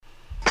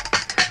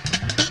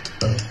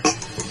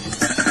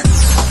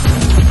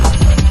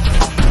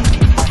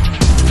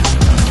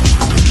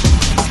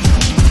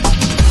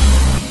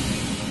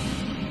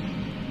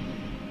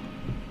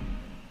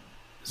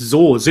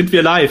So, sind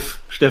wir live,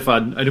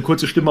 Stefan? Eine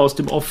kurze Stimme aus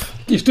dem Off.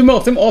 Die Stimme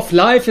aus dem Off,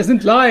 live, wir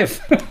sind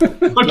live.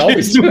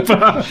 Okay,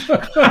 super.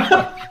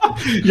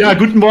 Ja,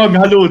 guten Morgen,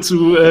 hallo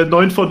zu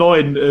 9 vor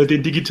 9,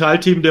 den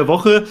Digitalthemen der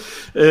Woche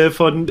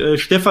von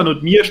Stefan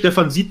und mir.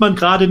 Stefan sieht man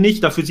gerade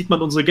nicht, dafür sieht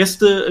man unsere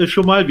Gäste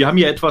schon mal. Wir haben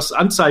ja etwas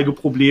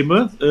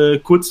Anzeigeprobleme,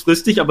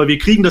 kurzfristig, aber wir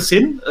kriegen das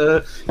hin.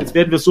 Jetzt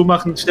werden wir es so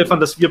machen,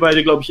 Stefan, dass wir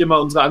beide, glaube ich, immer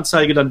unsere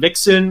Anzeige dann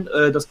wechseln,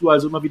 dass du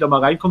also immer wieder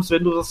mal reinkommst,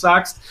 wenn du das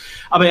sagst.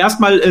 Aber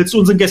erstmal zu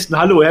unseren Gästen.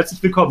 Hallo,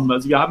 herzlich willkommen.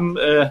 Also wir haben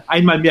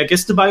einmal mehr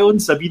Gäste bei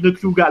uns, Sabine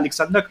Kluge,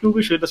 Alexander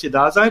Kluge. Schön, dass ihr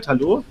da seid.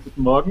 Hallo,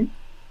 guten Morgen.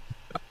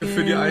 Danke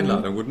für die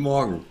Einladung. Guten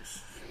Morgen.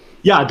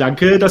 Ja,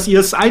 danke, dass ihr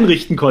es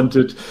einrichten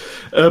konntet.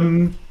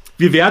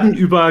 Wir werden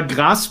über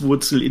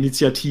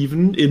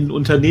Graswurzelinitiativen in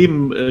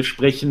Unternehmen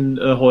sprechen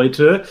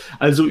heute,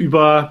 also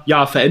über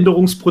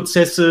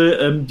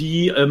Veränderungsprozesse,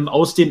 die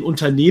aus den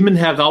Unternehmen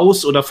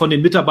heraus oder von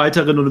den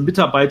Mitarbeiterinnen und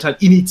Mitarbeitern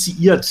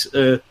initiiert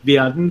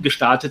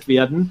gestartet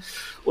werden.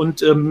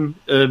 Und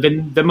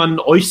wenn man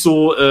euch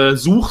so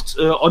sucht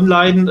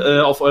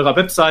online auf eurer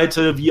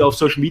Webseite wie auf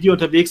Social Media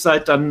unterwegs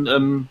seid,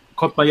 dann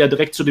kommt man ja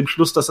direkt zu dem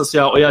Schluss, dass das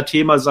ja euer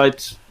Thema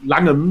seit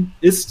langem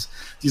ist,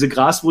 diese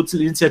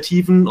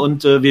Graswurzelinitiativen.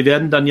 Und wir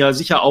werden dann ja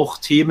sicher auch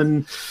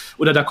Themen,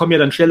 oder da kommen ja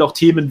dann schnell auch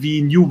Themen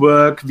wie New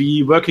Work,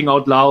 wie Working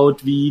Out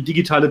Loud, wie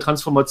digitale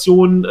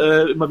Transformation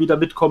immer wieder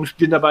mitkommen,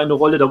 spielen dabei eine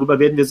Rolle. Darüber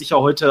werden wir sicher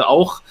heute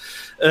auch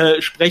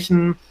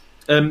sprechen.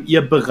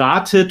 Ihr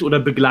beratet oder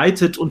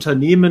begleitet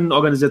Unternehmen,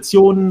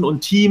 Organisationen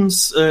und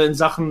Teams in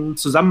Sachen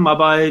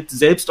Zusammenarbeit,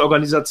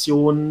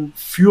 Selbstorganisation,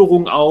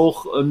 Führung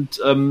auch. Und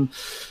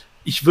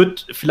ich würde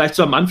vielleicht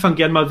so am Anfang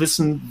gerne mal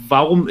wissen,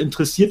 warum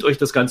interessiert euch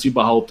das Ganze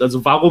überhaupt?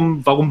 Also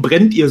warum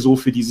brennt ihr so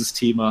für dieses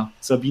Thema?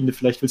 Sabine,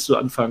 vielleicht willst du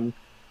anfangen.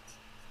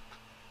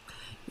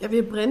 Ja,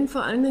 wir brennen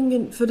vor allen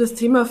Dingen für das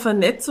Thema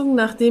Vernetzung,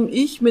 nachdem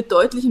ich mit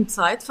deutlichem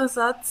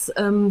Zeitversatz,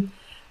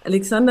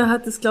 Alexander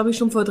hat es, glaube ich,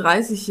 schon vor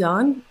 30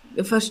 Jahren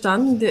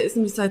verstanden, der ist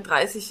nämlich seit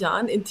 30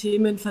 Jahren in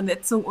Themen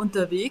Vernetzung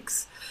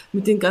unterwegs,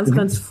 mit den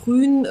ganz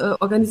frühen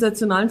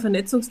organisationalen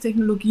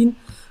Vernetzungstechnologien.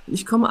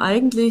 Ich komme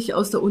eigentlich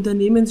aus der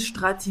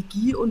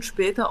Unternehmensstrategie und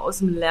später aus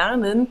dem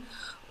Lernen.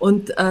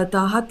 Und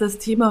da hat das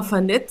Thema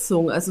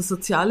Vernetzung, also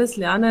soziales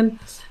Lernen,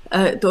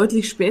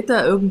 deutlich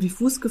später irgendwie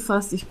Fuß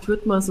gefasst. Ich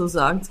würde mal so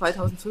sagen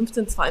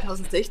 2015,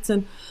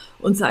 2016.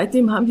 Und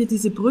seitdem haben wir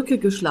diese Brücke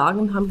geschlagen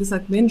und haben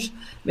gesagt, Mensch,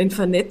 wenn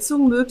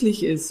Vernetzung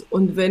möglich ist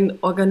und wenn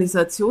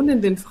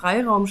Organisationen den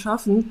Freiraum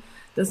schaffen,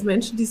 dass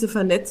Menschen diese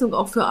Vernetzung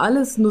auch für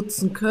alles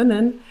nutzen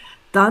können,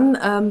 dann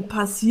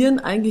passieren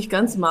eigentlich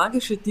ganz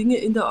magische Dinge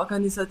in der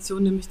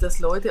Organisation, nämlich dass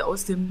Leute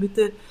aus der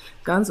Mitte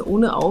ganz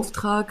ohne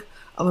Auftrag,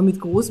 aber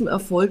mit großem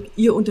Erfolg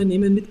ihr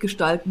Unternehmen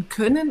mitgestalten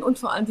können und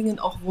vor allen Dingen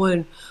auch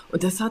wollen.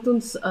 Und das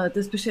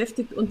das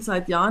beschäftigt uns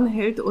seit Jahren,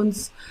 hält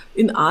uns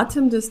in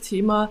Atem, das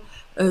Thema,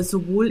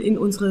 sowohl in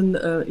unseren,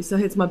 ich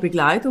sage jetzt mal,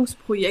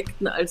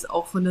 Begleitungsprojekten als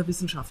auch von der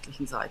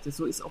wissenschaftlichen Seite.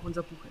 So ist auch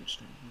unser Buch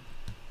entstanden.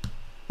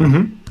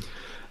 Mhm.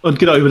 Und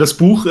genau, über das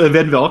Buch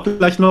werden wir auch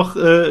gleich noch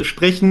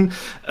sprechen.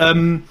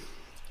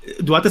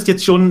 Du hattest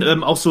jetzt schon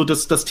auch so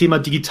das Thema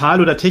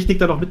Digital oder Technik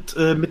da noch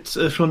mit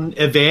schon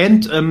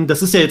erwähnt.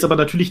 Das ist ja jetzt aber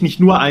natürlich nicht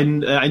nur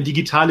ein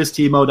digitales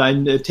Thema oder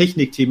ein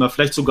Technikthema,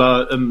 vielleicht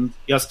sogar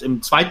erst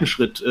im zweiten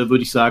Schritt,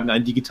 würde ich sagen,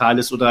 ein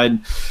digitales oder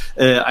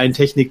ein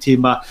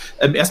Technikthema.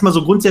 Erstmal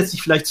so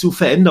grundsätzlich vielleicht zu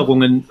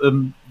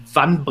Veränderungen.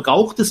 Wann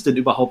braucht es denn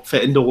überhaupt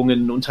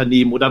Veränderungen in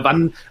Unternehmen oder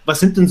was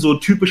sind denn so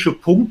typische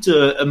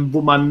Punkte,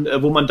 wo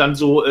man dann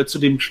so zu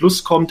dem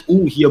Schluss kommt,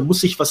 oh, hier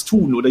muss ich was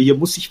tun oder hier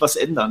muss ich was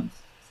ändern?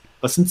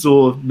 Was sind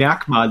so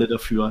Merkmale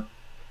dafür?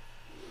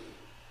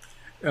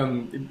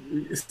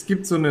 Es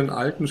gibt so einen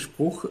alten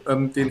Spruch,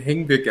 den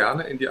hängen wir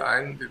gerne in den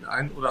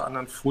einen oder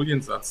anderen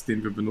Foliensatz,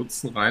 den wir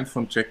benutzen, rein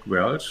von Jack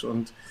Welch.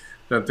 Und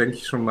da denke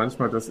ich schon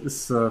manchmal, das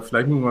ist,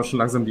 vielleicht muss man schon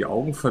langsam die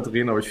Augen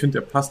verdrehen, aber ich finde,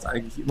 der passt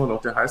eigentlich immer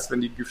noch. Der heißt,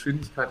 wenn die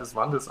Geschwindigkeit des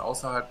Wandels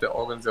außerhalb der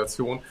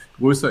Organisation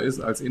größer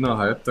ist als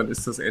innerhalb, dann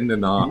ist das Ende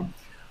nah.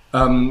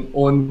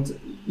 Und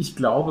ich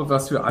glaube,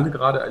 was wir alle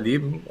gerade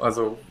erleben,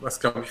 also was,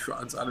 glaube ich, für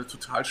uns alle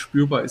total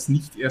spürbar ist,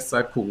 nicht erst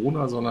seit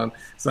Corona, sondern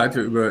seit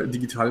wir über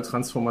digitale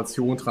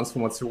Transformation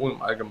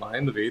im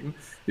Allgemeinen reden,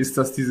 ist,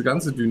 dass diese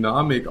ganze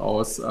Dynamik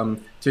aus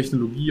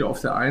Technologie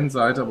auf der einen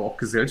Seite, aber auch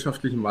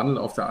gesellschaftlichen Wandel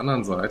auf der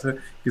anderen Seite,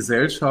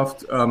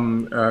 Gesellschaft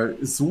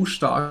so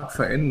stark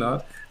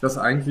verändert, dass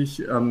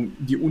eigentlich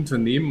die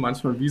Unternehmen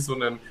manchmal wie so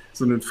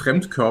einen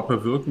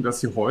Fremdkörper wirken, dass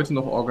sie heute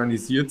noch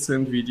organisiert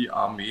sind wie die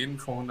Armeen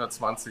vor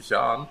 120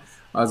 Jahren.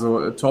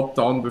 Also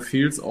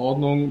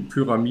Top-Down-Befehlsordnung,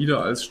 Pyramide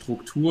als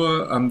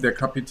Struktur, der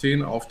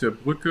Kapitän auf der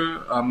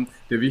Brücke,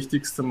 der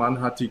wichtigste Mann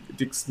hat die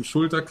dicksten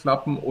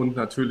Schulterklappen und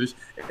natürlich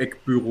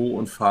Eckbüro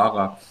und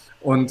Fahrer.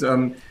 Und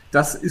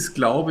das ist,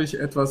 glaube ich,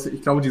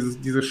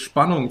 diese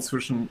Spannung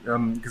zwischen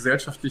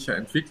gesellschaftlicher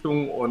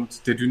Entwicklung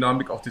und der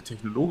Dynamik auch der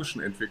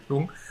technologischen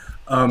Entwicklung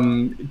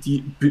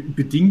die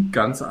bedingt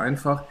ganz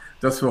einfach,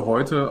 dass wir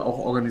heute auch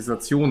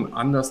Organisationen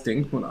anders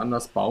denken und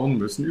anders bauen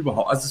müssen.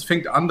 Überhaupt. Also es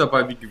fängt an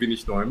dabei, wie gewinne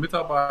ich neue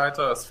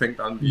Mitarbeiter, es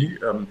fängt an, wie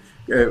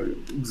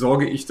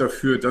sorge ich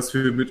dafür, dass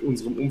wir mit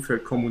unserem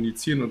Umfeld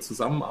kommunizieren und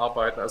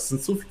zusammenarbeiten. Also es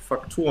sind so viele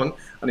Faktoren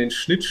an den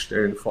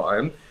Schnittstellen vor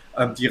allem,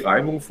 die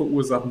Reibung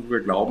verursachen, wo wir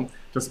glauben,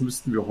 das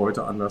müssten wir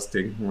heute anders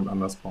denken und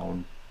anders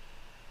bauen.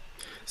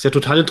 Ist ja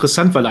total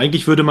interessant, weil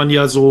eigentlich würde man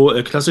ja so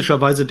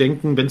klassischerweise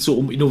denken, wenn es so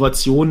um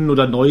Innovationen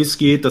oder Neues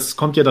geht, das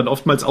kommt ja dann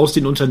oftmals aus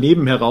den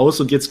Unternehmen heraus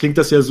und jetzt klingt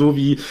das ja so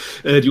wie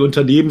die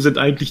Unternehmen sind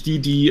eigentlich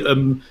die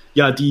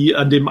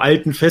an dem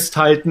Alten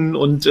festhalten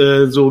und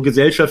so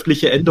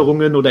gesellschaftliche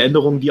Änderungen oder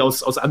Änderungen, die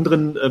aus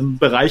anderen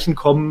Bereichen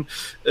kommen,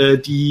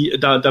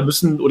 da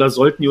müssen oder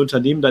sollten die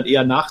Unternehmen dann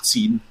eher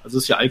nachziehen. Also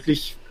es ist ja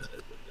eigentlich,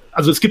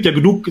 also es gibt ja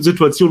genug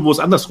Situationen, wo es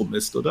andersrum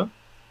ist, oder?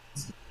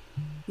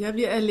 Ja,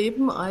 wir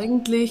erleben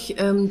eigentlich,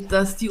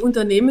 dass die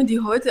Unternehmen, die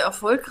heute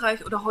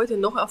erfolgreich oder heute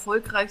noch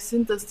erfolgreich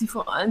sind, dass die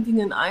vor allen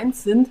Dingen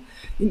eins sind,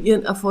 in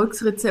ihren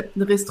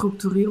Erfolgsrezepten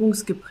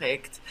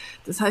restrukturierungsgeprägt.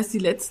 Das heißt, die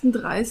letzten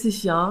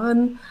 30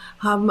 Jahren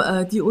haben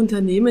die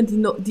Unternehmen,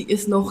 die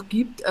es noch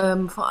gibt,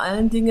 vor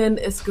allen Dingen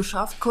es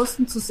geschafft,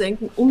 Kosten zu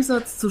senken,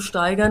 Umsatz zu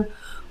steigern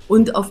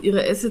und auf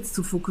ihre Assets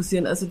zu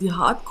fokussieren, also die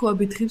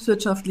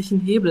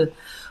hardcore-betriebswirtschaftlichen Hebel.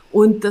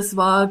 Und das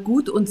war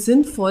gut und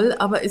sinnvoll,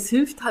 aber es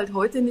hilft halt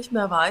heute nicht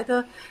mehr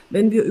weiter,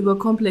 wenn wir über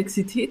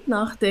Komplexität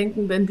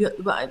nachdenken, wenn wir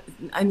über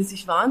eine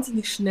sich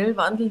wahnsinnig schnell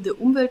wandelnde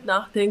Umwelt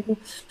nachdenken.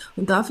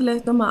 Und da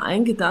vielleicht nochmal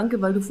ein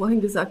Gedanke, weil du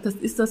vorhin gesagt hast,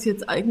 ist das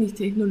jetzt eigentlich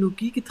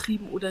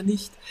technologiegetrieben oder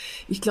nicht?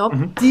 Ich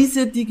glaube,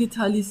 diese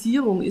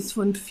Digitalisierung ist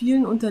von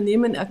vielen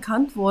Unternehmen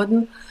erkannt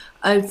worden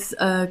als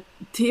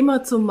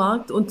Thema zum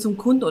Markt und zum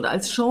Kunden oder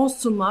als Chance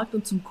zum Markt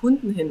und zum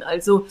Kunden hin.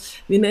 Also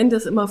wir nennen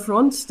das immer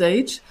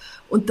Frontstage.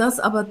 Und dass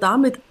aber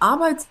damit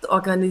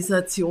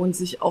Arbeitsorganisation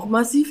sich auch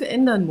massiv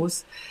ändern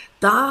muss,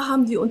 da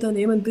haben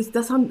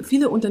das haben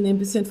viele Unternehmen ein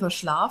bisschen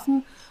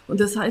verschlafen. Und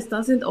das heißt,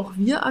 da sind auch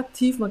wir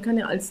aktiv. Man kann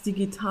ja als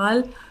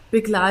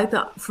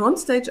Digitalbegleiter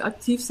Frontstage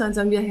aktiv sein,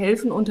 sagen wir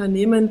helfen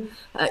Unternehmen,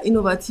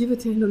 innovative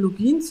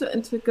Technologien zu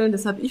entwickeln.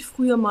 Das habe ich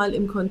früher mal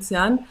im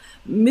Konzern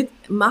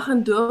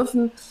mitmachen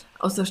dürfen,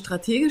 aus der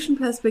strategischen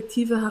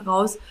Perspektive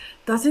heraus.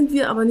 Da sind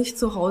wir aber nicht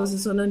zu Hause,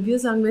 sondern wir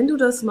sagen, wenn du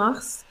das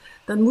machst,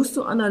 dann musst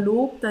du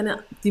analog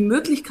die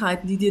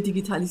Möglichkeiten, die dir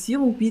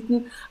Digitalisierung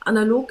bieten,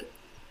 analog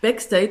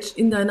Backstage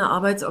in deiner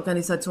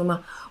Arbeitsorganisation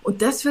machen.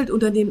 Und das fällt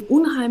Unternehmen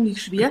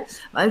unheimlich schwer,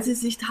 weil sie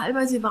sich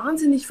teilweise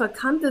wahnsinnig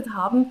verkantet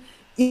haben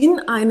in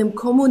einem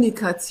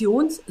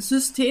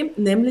Kommunikationssystem,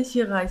 nämlich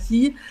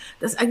Hierarchie,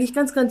 das eigentlich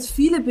ganz, ganz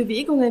viele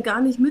Bewegungen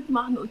gar nicht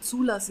mitmachen und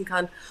zulassen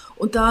kann.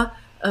 Und da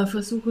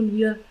versuchen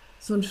wir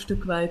so ein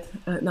Stück weit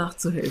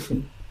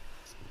nachzuhelfen.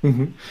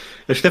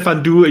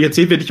 Stefan, jetzt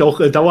sehen wir dich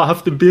auch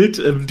dauerhaft im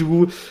Bild.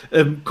 Du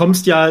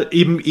kommst ja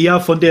eben eher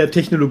von der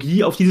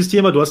Technologie auf dieses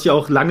Thema. Du hast ja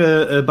auch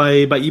lange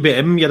bei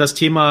IBM ja das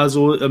Thema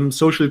so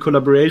Social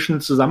Collaboration,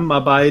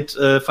 Zusammenarbeit,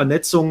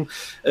 Vernetzung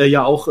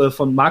ja auch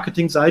von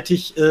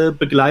marketingseitig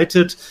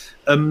begleitet.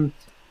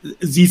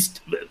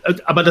 Siehst,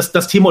 aber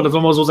das Thema, oder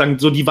soll man so sagen,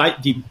 so die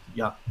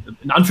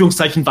in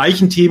Anführungszeichen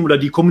weichen Themen oder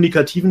die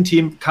kommunikativen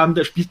Themen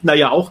spielten da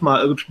ja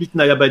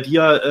bei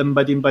dir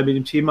bei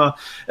dem Thema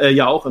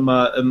ja auch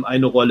immer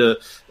eine Rolle.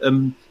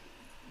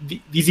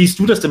 Wie siehst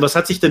du das denn? Was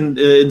hat sich denn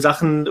in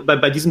Sachen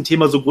bei diesem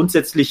Thema so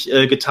grundsätzlich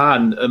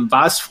getan?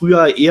 War es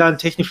früher eher ein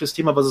technisches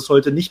Thema, was es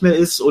heute nicht mehr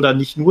ist oder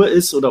nicht nur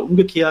ist oder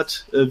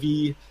umgekehrt?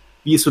 Wie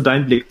ist so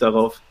dein Blick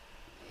darauf?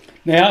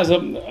 Naja,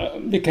 also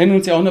wir kennen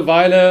uns ja auch eine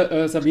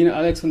Weile, Sabine,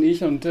 Alex und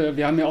ich, und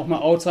wir haben ja auch mal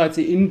Outside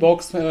the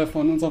Inbox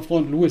von unserem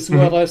Freund Luis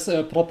Suarez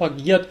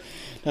propagiert.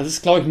 Das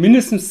ist, glaube ich,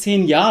 mindestens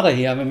 10 Jahre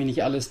her, wenn mich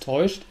nicht alles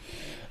täuscht.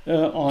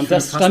 Und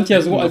das stand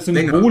ja so als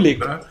Symbolik.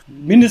 Länger,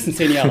 mindestens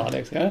 10 Jahre,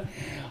 Alex. Ja?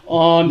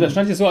 Und das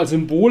stand ja so als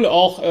Symbol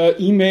auch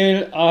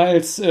E-Mail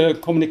als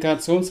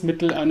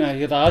Kommunikationsmittel einer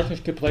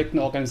hierarchisch geprägten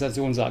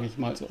Organisation, sage ich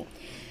mal so.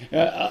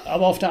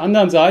 Aber auf der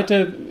anderen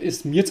Seite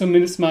ist mir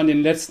zumindest mal in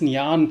den letzten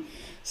Jahren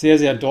sehr,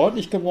 sehr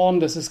deutlich geworden,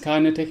 dass es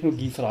keine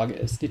Technologiefrage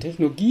ist. Die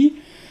Technologie,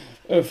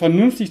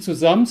 vernünftig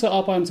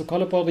zusammenzuarbeiten, zu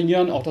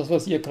kollaborieren, auch das,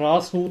 was ihr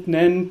Grassroot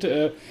nennt,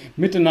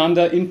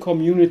 miteinander in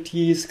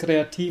Communities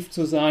kreativ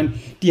zu sein,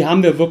 die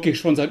haben wir wirklich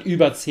schon seit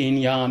über 10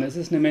 Jahren. Es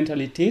ist eine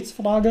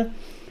Mentalitätsfrage.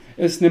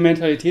 Es ist eine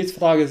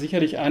Mentalitätsfrage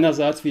sicherlich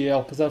einerseits, wie ihr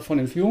auch gesagt, von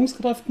den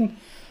Führungskräften.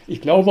 Ich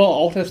glaube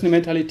auch, dass es eine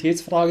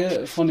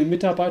Mentalitätsfrage von den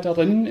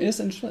Mitarbeiterinnen ist,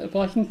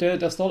 entsprechend,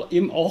 dass dort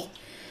eben auch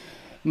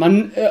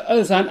man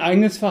sein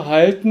eigenes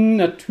Verhalten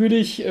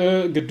natürlich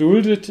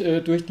geduldet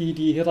durch die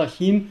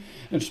Hierarchien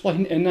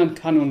entsprechend ändern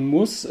kann und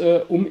muss,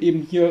 um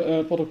eben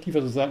hier produktiver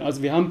zu sein.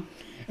 Also wir haben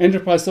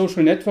Enterprise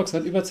Social Networks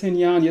seit über 10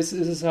 Jahren, jetzt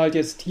ist es halt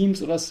jetzt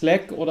Teams oder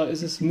Slack oder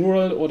ist es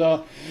Mural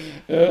oder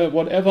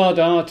whatever,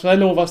 da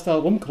Trello, was da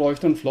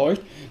rumkreucht und fleucht.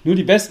 Nur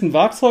die besten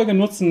Werkzeuge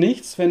nutzen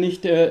nichts, wenn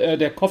nicht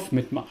der Kopf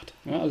mitmacht.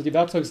 Ja, also die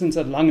Werkzeuge sind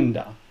seit langem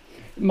da.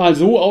 Mal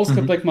so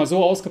ausgeprägt, mal so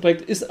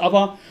ausgeprägt, ist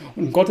aber,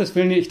 um Gottes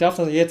Willen, ich darf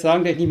das jetzt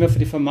sagen, der ich nicht mehr für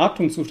die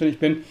Vermarktung zuständig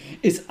bin,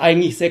 ist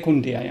eigentlich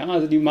sekundär. Ja?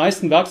 Also die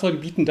meisten Werkzeuge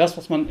bieten das,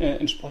 was man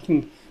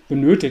entsprechend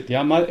benötigt.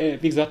 Ja, mal,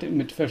 wie gesagt,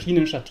 mit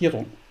verschiedenen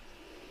Schattierungen.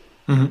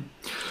 Mhm.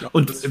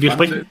 Und das wir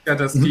sprechen ja,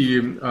 dass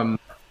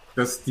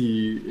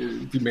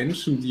die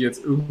Menschen, die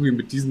jetzt irgendwie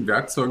mit diesen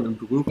Werkzeugen in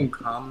Berührung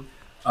kamen,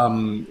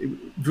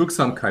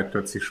 Wirksamkeit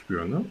plötzlich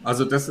spüren. Ne?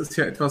 Also das ist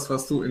ja etwas,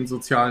 was du in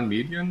sozialen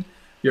Medien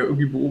ja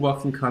irgendwie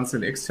beobachten kannst,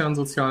 in externen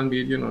sozialen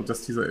Medien, und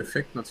dass dieser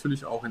Effekt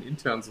natürlich auch in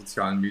internen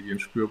sozialen Medien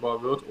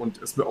spürbar wird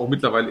und es auch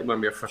mittlerweile immer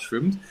mehr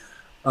verschwimmt.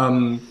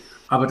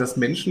 Aber dass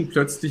Menschen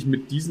plötzlich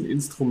mit diesen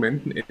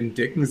Instrumenten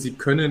entdecken, sie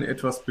können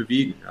etwas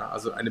bewegen. Ja?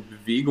 Also eine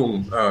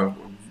Bewegung,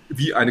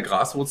 wie eine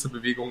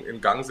Graswurzelbewegung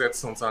in Gang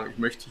setzen und sagen, ich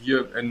möchte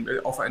hier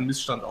auf einen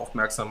Missstand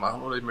aufmerksam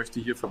machen oder ich möchte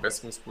hier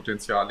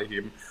Verbesserungspotenziale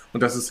heben.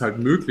 Und das ist halt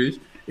möglich,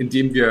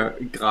 indem wir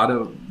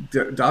gerade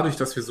dadurch,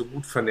 dass wir so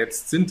gut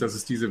vernetzt sind, dass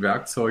es diese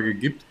Werkzeuge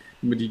gibt,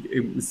 die wir die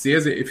eben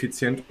sehr, sehr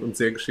effizient und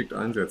sehr geschickt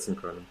einsetzen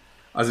können.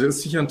 Also das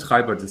ist sicher ein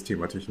Treiber, das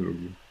Thema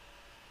Technologie.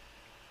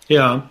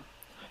 Ja.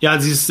 Ja,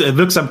 diese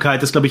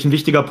Wirksamkeit ist, glaube ich, ein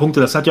wichtiger Punkt.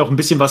 Das hat ja auch ein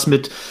bisschen was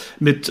mit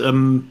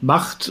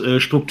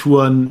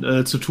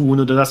Machtstrukturen zu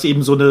tun, oder dass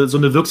eben so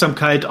eine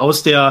Wirksamkeit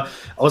aus der,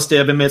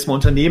 wenn man jetzt mal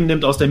Unternehmen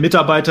nimmt, aus der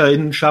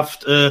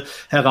Mitarbeiterinnenschaft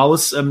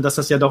heraus, dass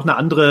das ja doch eine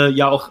andere,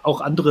 ja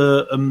auch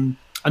andere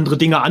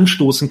Dinge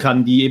anstoßen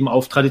kann, die eben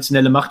auf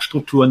traditionelle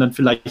Machtstrukturen dann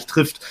vielleicht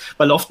trifft.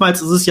 Weil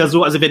oftmals ist es ja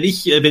so, also wenn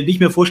ich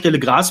mir vorstelle,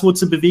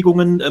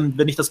 Graswurzelbewegungen,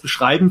 wenn ich das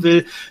beschreiben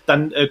will,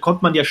 dann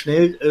kommt man ja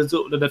schnell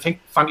oder dann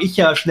fange ich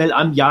ja schnell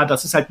an, ja,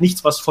 das ist halt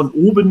nichts, was von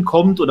oben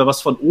kommt oder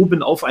was von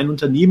oben auf ein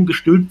Unternehmen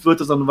gestülpt wird,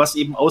 sondern was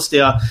eben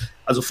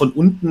also von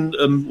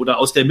unten oder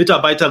aus der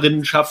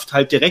Mitarbeiterinnenschaft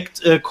halt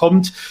direkt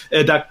kommt.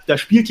 Da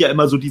spielt ja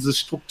immer so diese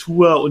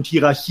Struktur und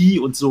Hierarchie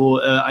und so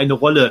eine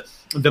Rolle.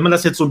 Und wenn man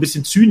das jetzt so ein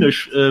bisschen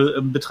zynisch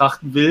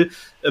betrachten will,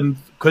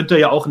 könnte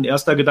ja auch ein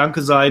erster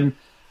Gedanke sein,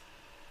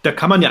 da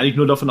kann man ja eigentlich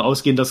nur davon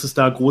ausgehen, dass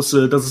da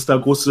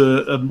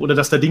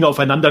Dinge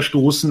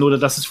aufeinanderstoßen oder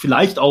dass es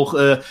vielleicht auch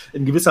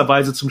in gewisser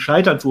Weise zum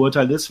Scheitern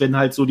verurteilt ist, wenn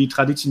halt so die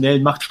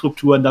traditionellen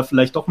Machtstrukturen da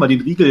vielleicht doch mal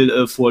den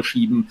Riegel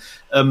vorschieben.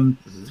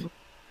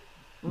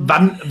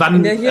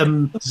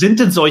 Wann sind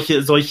denn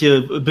solche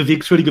Bewegungen,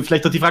 Entschuldige,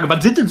 vielleicht noch die Frage, wann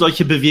sind denn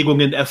solche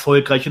Bewegungen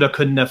erfolgreich oder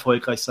können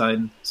erfolgreich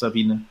sein,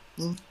 Sabine?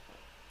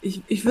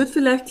 Ich würde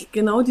vielleicht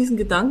genau diesen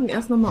Gedanken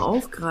erst nochmal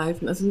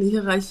aufgreifen. Also eine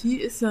Hierarchie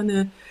ist ja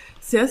eine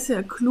sehr,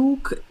 sehr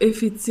klug,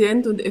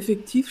 effizient und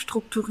effektiv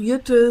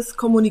strukturiertes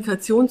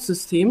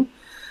Kommunikationssystem,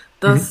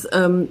 das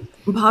ein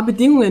paar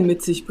Bedingungen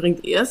mit sich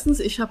bringt. Erstens,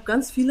 ich habe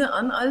ganz viele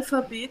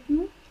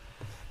Analphabeten,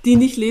 die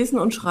nicht lesen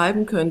und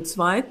schreiben können.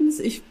 Zweitens,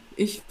 ich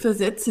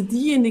versetze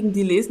diejenigen,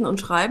 die lesen und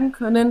schreiben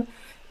können,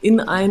 in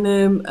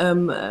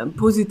eine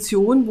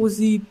Position, wo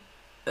sie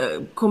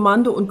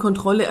Kommando und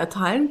Kontrolle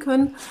erteilen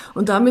können.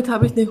 Und damit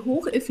habe ich eine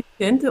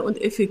hocheffiziente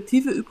und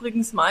effektive,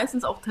 übrigens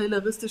meistens auch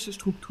tayloristische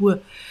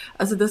Struktur.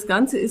 Also das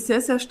Ganze ist sehr,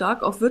 sehr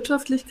stark auf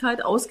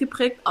Wirtschaftlichkeit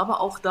ausgeprägt,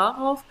 aber auch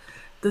darauf,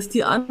 dass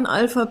die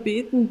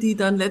Analphabeten, die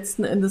dann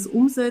letzten Endes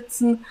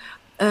umsetzen,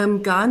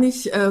 gar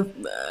nicht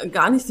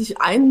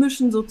sich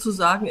einmischen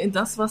sozusagen in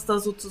das, was da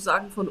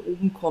sozusagen von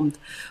oben kommt.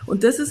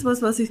 Und das ist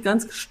was sich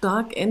ganz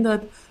stark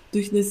ändert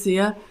durch eine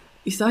sehr,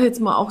 ich sage jetzt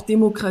mal auch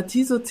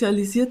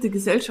demokratiesozialisierte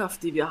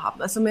Gesellschaft, die wir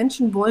haben. Also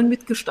Menschen wollen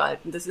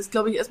mitgestalten. Das ist,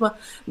 glaube ich, erstmal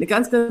eine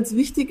ganz, ganz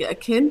wichtige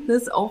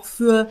Erkenntnis auch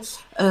für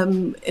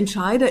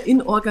Entscheider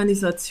in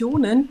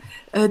Organisationen,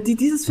 die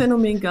dieses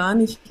Phänomen gar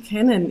nicht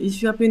kennen.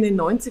 Ich habe in den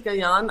 90er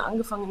Jahren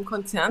angefangen, im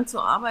Konzern zu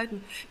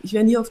arbeiten. Ich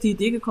wäre nie auf die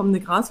Idee gekommen,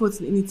 eine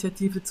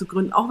Graswurzelinitiative zu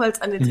gründen, auch weil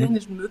es an den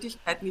technischen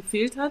Möglichkeiten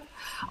gefehlt hat,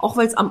 auch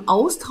weil es am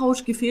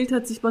Austausch gefehlt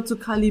hat, sich mal zu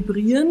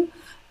kalibrieren.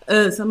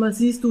 Sag mal,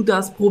 siehst du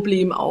das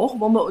Problem auch?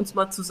 Wollen wir uns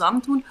mal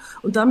zusammentun?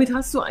 Und damit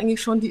hast du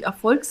eigentlich schon die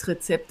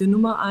Erfolgsrezepte.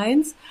 Nummer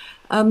 1,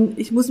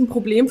 ich muss ein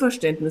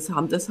Problemverständnis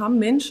haben. Das haben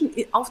Menschen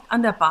oft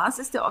an der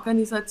Basis der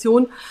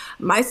Organisation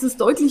meistens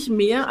deutlich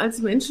mehr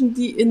als Menschen,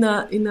 die in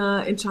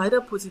einer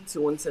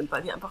Entscheiderposition sind,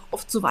 weil die einfach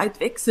oft so weit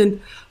weg sind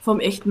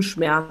vom echten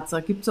Schmerz. Da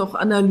gibt es auch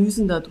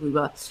Analysen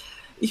darüber.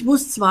 Ich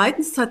muss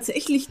zweitens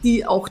tatsächlich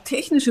die auch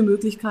technische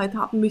Möglichkeit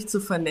haben, mich zu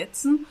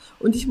vernetzen.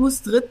 Und ich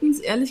muss drittens,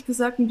 ehrlich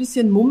gesagt, ein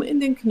bisschen Mumm in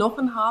den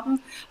Knochen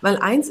haben, weil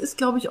eins ist,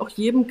 glaube ich, auch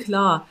jedem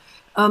klar.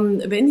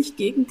 Wenn ich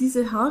gegen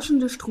diese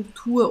herrschende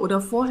Struktur oder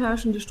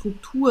vorherrschende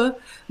Struktur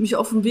mich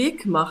auf den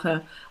Weg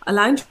mache,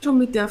 allein schon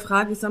mit der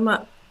Frage, sag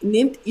mal,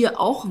 nehmt ihr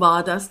auch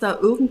wahr, dass da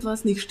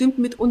irgendwas nicht stimmt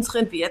mit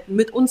unseren Werten,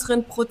 mit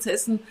unseren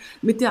Prozessen,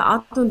 mit der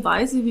Art und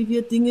Weise, wie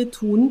wir Dinge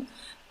tun,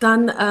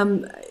 dann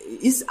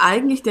ist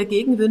eigentlich der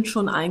Gegenwind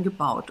schon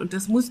eingebaut. Und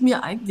das muss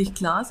mir eigentlich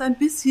klar sein,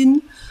 bis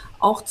hin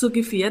auch zur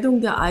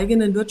Gefährdung der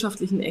eigenen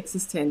wirtschaftlichen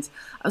Existenz.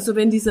 Also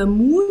wenn dieser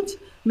Mut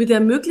mit der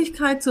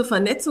Möglichkeit zur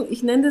Vernetzung,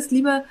 ich nenne das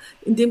lieber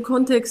in dem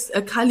Kontext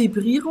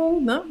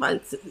Kalibrierung, ne, weil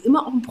es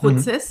immer auch ein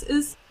Prozess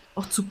ist,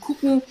 auch zu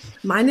gucken,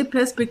 meine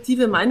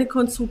Perspektive, meine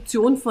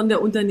Konstruktion von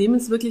der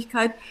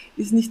Unternehmenswirklichkeit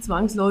ist nicht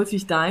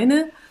zwangsläufig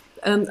deine.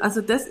 Also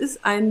das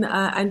ist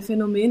ein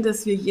Phänomen,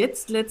 das wir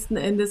jetzt letzten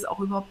Endes auch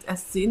überhaupt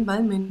erst sehen,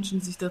 weil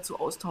Menschen sich dazu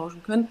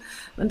austauschen können.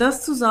 Wenn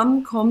das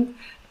zusammenkommt,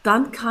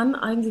 dann kann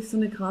eigentlich so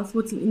eine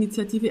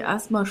Graswurzelinitiative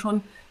erstmal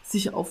schon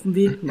sich auf den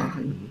Weg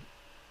machen.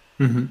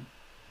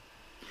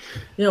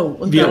 Jo,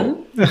 und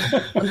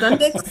dann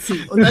wächst sie.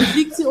 Und dann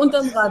fliegt sie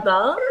unterm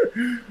Radar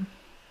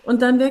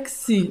und dann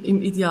wächst sie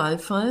im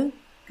Idealfall,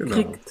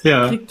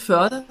 kriegt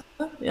Förder,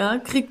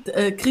 kriegt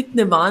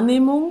eine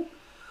Wahrnehmung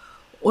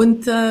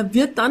und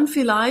wird dann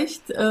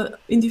vielleicht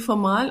in die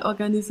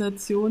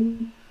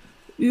Formalorganisation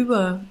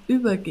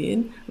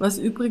übergehen, was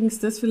übrigens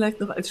das vielleicht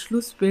noch als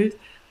Schlussbild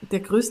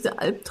der größte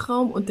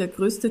Albtraum und der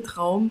größte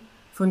Traum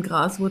von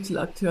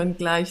Graswurzelakteuren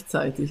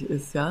gleichzeitig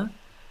ist, ja.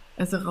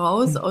 Also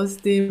raus aus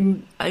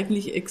dem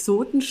eigentlich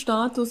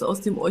Exotenstatus,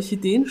 aus dem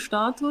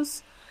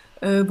Orchideenstatus,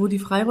 wo die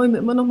Freiräume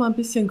immer noch mal ein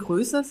bisschen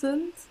größer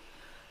sind,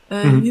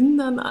 hin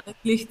dann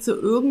eigentlich zu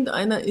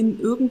irgendeiner in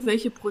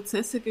irgendwelche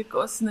Prozesse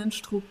gegossenen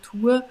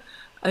Struktur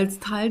als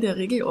Teil der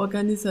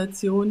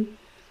Regelorganisation.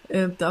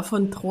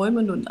 Davon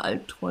träumen und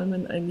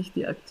albträumen eigentlich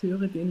die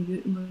Akteure, denen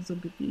wir immer so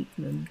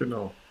begegnen.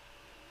 Genau.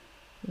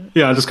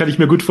 Ja, das kann ich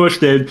mir gut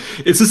vorstellen.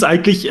 Ist es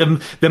eigentlich,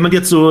 wenn man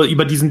jetzt so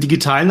über diesen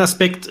digitalen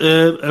Aspekt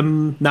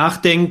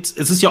nachdenkt,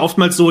 es ist ja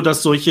oftmals so,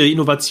 dass solche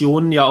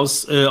Innovationen ja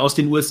aus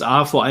den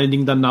USA vor allen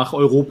Dingen dann nach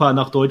Europa,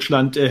 nach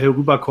Deutschland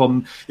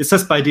herüberkommen. Ist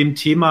das bei dem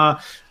Thema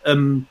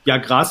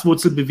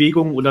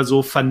Graswurzelbewegung oder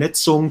so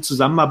Vernetzung,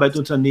 Zusammenarbeit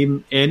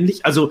Unternehmen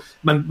ähnlich? Also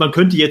man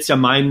könnte jetzt ja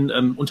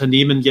meinen,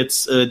 Unternehmen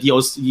jetzt, die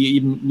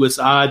eben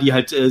USA, die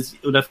halt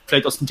oder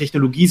vielleicht aus dem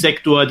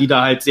Technologiesektor, die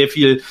da halt sehr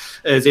viel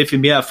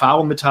mehr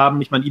Erfahrung mit haben.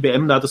 Ich meine,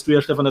 IBM, da hattest du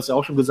ja, Stefan, das ja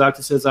auch schon gesagt,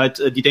 ist ja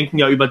die denken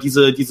ja über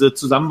diese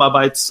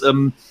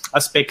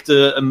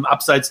Zusammenarbeitsaspekte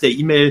abseits der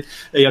E-Mail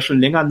ja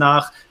schon länger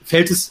nach.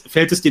 Fällt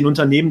es den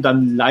Unternehmen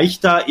dann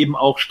leichter, eben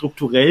auch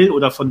strukturell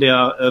oder von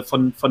der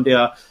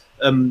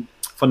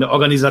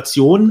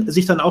Organisation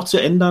sich dann auch zu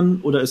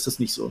ändern, oder ist das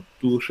nicht so?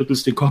 Du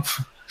schüttelst den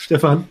Kopf,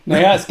 Stefan.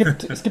 Naja, es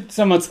gibt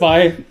sagen wir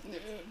zwei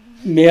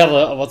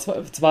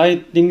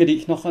Dinge, die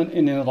ich noch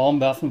in den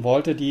Raum werfen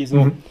wollte, die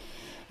so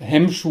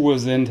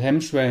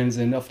Hemmschwellen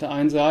sind. Auf der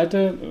einen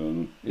Seite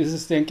ist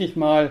es, denke ich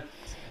mal,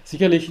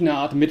 sicherlich eine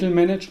Art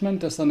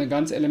Mittelmanagement, das da eine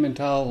ganz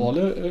elementare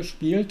Rolle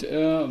spielt,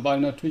 weil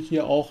natürlich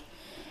hier auch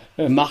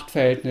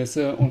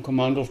Machtverhältnisse und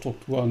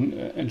Kommandostrukturen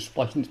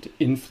entsprechend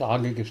in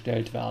Frage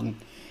gestellt werden.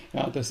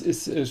 Ja, das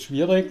ist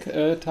schwierig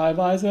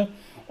teilweise,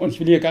 und ich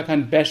will hier gar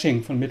kein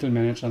Bashing von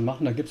Mittelmanagern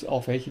machen, da gibt es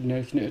auch welche,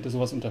 die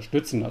sowas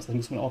unterstützen, also das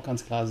muss man auch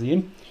ganz klar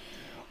sehen.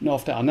 Und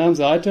auf der anderen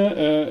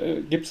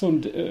Seite gibt es so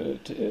ein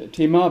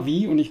Thema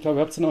wie, und ich glaube,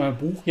 ihr habt es in eurem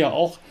Buch ja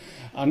auch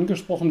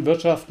angesprochen,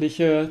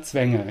 wirtschaftliche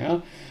Zwänge.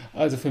 Ja?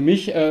 Also für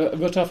mich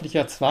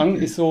wirtschaftlicher Zwang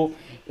ist so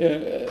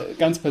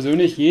ganz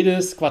persönlich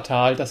jedes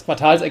Quartal, das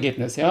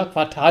Quartalsergebnis, ja?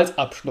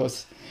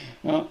 Quartalsabschluss.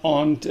 Ja,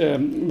 und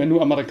wenn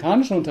du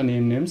amerikanische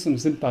Unternehmen nimmst, und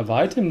es sind bei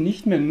weitem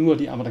nicht mehr nur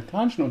die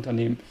amerikanischen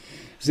Unternehmen,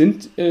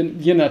 sind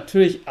wir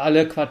natürlich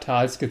alle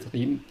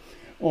quartalsgetrieben.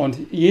 Und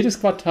jedes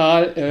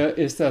Quartal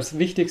ist das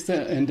Wichtigste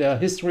in der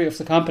History of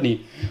the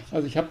Company.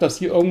 Also ich habe das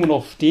hier irgendwo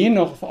noch stehen,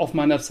 noch auf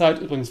meiner Zeit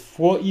übrigens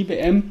vor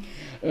IBM.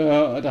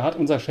 Da hat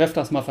unser Chef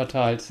das mal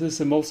verteilt. This is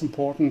the most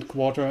important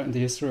quarter in the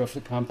history of the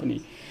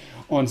company.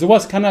 Und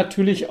sowas kann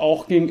natürlich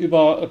auch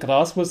gegenüber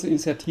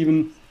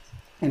Graswurzelinitiativen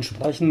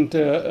entsprechend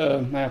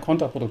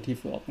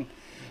kontraproduktiv wirken.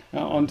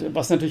 Ja, und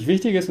was natürlich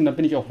wichtig ist, und da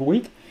bin ich auch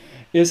ruhig,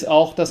 ist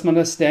auch, dass man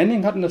das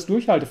Standing hat und das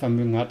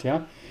Durchhaltevermögen hat.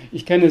 Ja?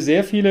 Ich kenne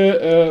sehr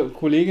viele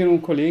Kolleginnen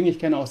und Kollegen, ich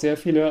kenne auch sehr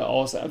viele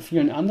aus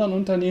vielen anderen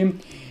Unternehmen,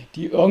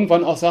 die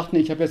irgendwann auch sagten,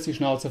 ich habe jetzt die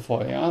Schnauze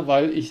voll, ja?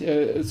 Weil ich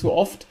zu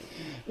oft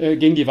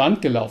gegen die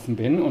Wand gelaufen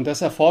bin. Und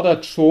das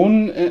erfordert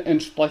schon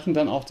entsprechend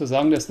dann auch zu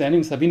sagen, das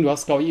Standing, Sabine, du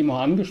hast, glaube ich, immer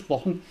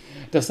angesprochen,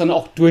 das dann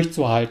auch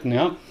durchzuhalten,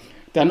 ja.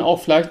 Dann auch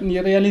vielleicht in die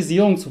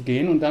Realisierung zu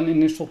gehen und dann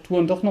in den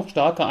Strukturen doch noch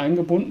stärker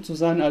eingebunden zu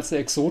sein, als der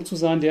Exot zu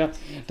sein, der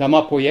da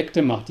mal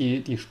Projekte macht,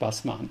 die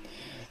Spaß machen.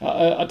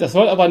 Das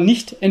soll aber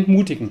nicht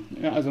entmutigen.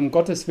 Also um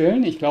Gottes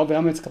Willen, ich glaube, wir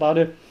haben jetzt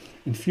gerade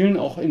in vielen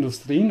auch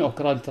Industrien, auch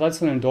gerade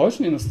traditionellen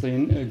deutschen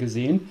Industrien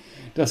gesehen,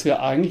 dass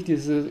wir eigentlich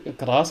diese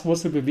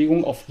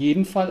Graswurzelbewegung auf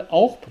jeden Fall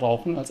auch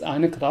brauchen, als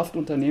eine Kraft,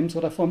 Unternehmen zu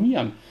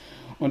reformieren.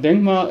 Und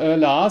denk mal,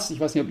 Lars, ich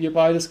weiß nicht, ob ihr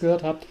beides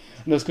gehört habt,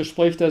 und das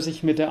Gespräch, das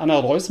ich mit der Anna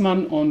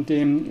Reusmann und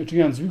dem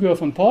Julian Süger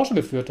von Porsche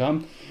geführt habe,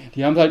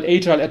 die haben es halt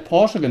Agile at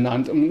Porsche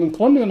genannt. Und im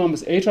Grunde genommen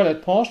ist Agile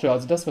at Porsche,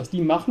 also das, was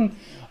die machen,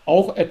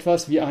 auch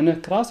etwas wie eine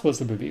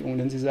Graswurzelbewegung.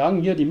 Denn sie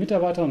sagen hier, die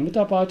Mitarbeiterinnen und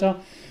Mitarbeiter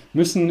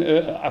müssen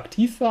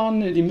aktiv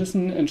werden, die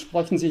müssen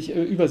entsprechend sich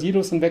über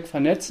Silos hinweg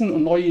vernetzen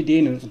und neue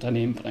Ideen ins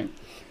Unternehmen bringen.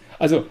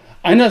 Also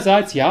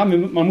einerseits, ja,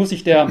 man muss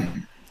sich der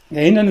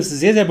Hindernisse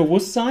sehr, sehr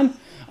bewusst sein.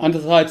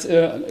 Andererseits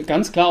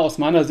ganz klar aus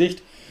meiner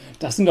Sicht,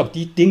 das sind doch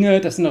die Dinge,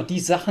 das sind doch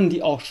die Sachen,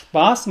 die auch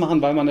Spaß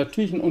machen, weil man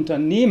natürlich ein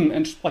Unternehmen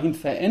entsprechend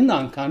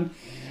verändern kann,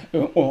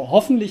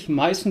 hoffentlich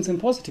meistens im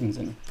positiven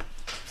Sinne.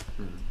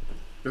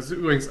 Das ist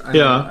übrigens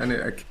eine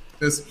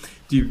Erkenntnis,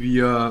 die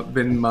wir,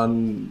 wenn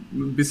man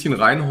ein bisschen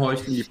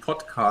reinhorcht in die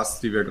Podcasts,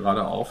 die wir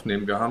gerade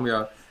aufnehmen, wir haben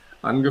ja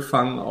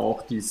angefangen,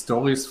 auch die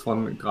Stories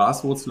von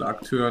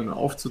Graswurzelakteuren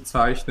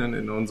aufzuzeichnen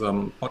in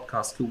unserem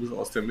Podcast Kluges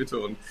aus der Mitte.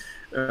 Und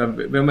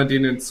wenn man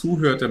denen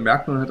zuhört, dann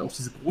merkt man halt auch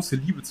diese große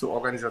Liebe zur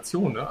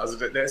Organisation. Ne? Also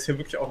da ist ja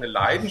wirklich auch eine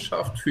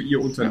Leidenschaft für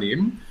ihr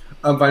Unternehmen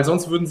weil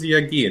sonst würden sie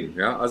ja gehen.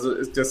 Ja? Also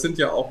das sind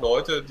ja auch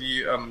Leute,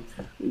 die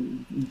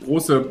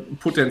große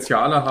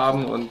Potenziale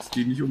haben und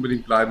die nicht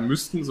unbedingt bleiben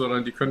müssten,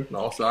 sondern die könnten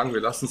auch sagen,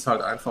 wir lassen es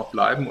halt einfach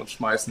bleiben und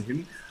schmeißen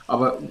hin.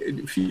 Aber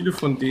viele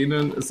von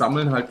denen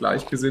sammeln halt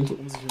Gleichgesinnte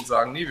um sich und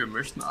sagen, nee, wir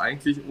möchten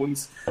eigentlich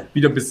uns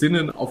wieder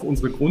besinnen auf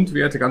unsere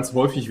Grundwerte. Ganz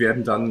häufig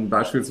werden dann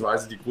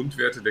beispielsweise die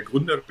Grundwerte der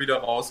Gründer wieder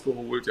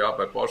rausgeholt, ja,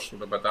 bei Bosch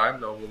oder bei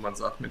Daimler, wo man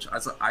sagt, Mensch,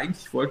 also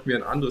eigentlich wollten wir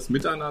ein anderes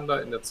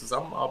Miteinander in der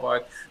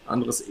Zusammenarbeit,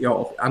 eher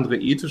auch andere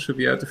ethische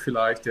Werte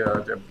vielleicht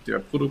der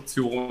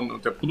Produktion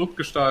und der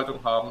Produktgestaltung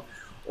haben.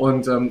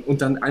 Und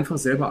dann einfach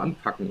selber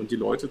anpacken und die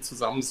Leute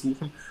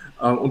zusammensuchen.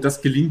 Und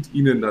das gelingt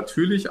ihnen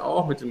natürlich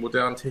auch mit den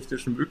modernen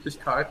technischen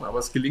Möglichkeiten, aber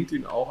es gelingt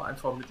ihnen auch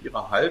einfach mit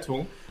ihrer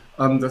Haltung,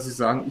 dass sie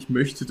sagen, ich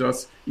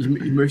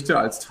möchte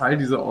als Teil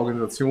dieser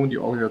Organisation die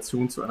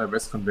Organisation zu einer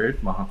besseren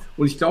Welt machen.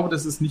 Und ich glaube,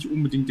 das ist nicht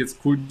unbedingt jetzt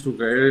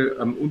kulturell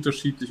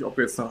unterschiedlich, ob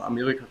wir jetzt nach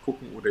Amerika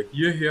gucken oder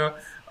hierher.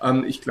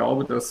 Ich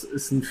glaube, das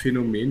ist ein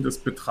Phänomen, das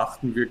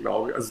betrachten wir,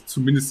 glaube ich, also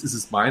zumindest ist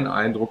es mein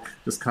Eindruck,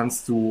 das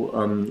kannst du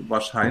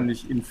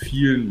wahrscheinlich in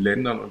vielen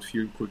Ländern und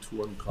vielen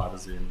Kulturen gerade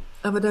sehen.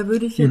 Aber da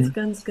würde ich jetzt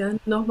ganz gern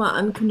nochmal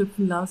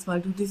anknüpfen, Lars,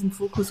 weil du diesen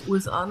Fokus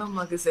USA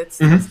nochmal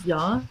gesetzt hast.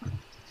 Ja,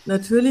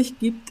 natürlich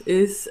gibt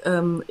es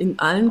in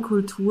allen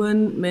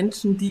Kulturen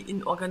Menschen, die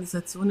in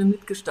Organisationen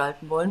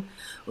mitgestalten wollen.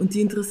 Und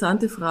die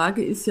interessante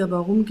Frage ist ja,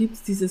 warum gibt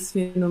es dieses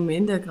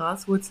Phänomen der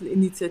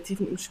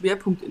Graswurzelinitiativen im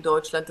Schwerpunkt in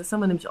Deutschland? Das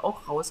haben wir nämlich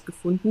auch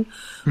rausgefunden.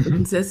 Und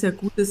ein sehr, sehr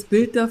gutes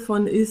Bild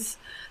davon ist,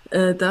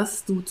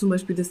 dass du zum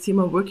Beispiel das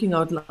Thema Working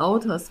Out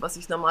Loud hast, was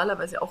sich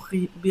normalerweise auch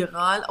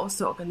viral aus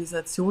der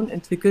Organisation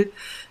entwickelt.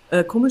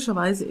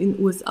 Komischerweise in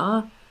den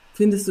USA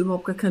findest du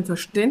überhaupt gar kein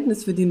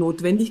Verständnis für die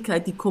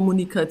Notwendigkeit, die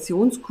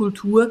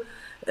Kommunikationskultur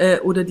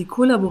oder die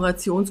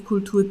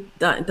Kollaborationskultur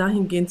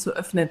dahingehend zu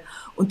öffnen.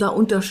 Und da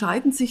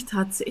unterscheiden sich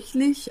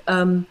tatsächlich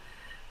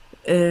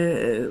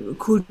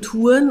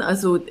Kulturen,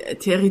 also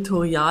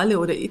territoriale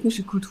oder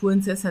ethnische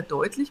Kulturen sehr, sehr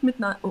deutlich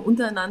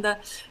untereinander.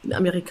 In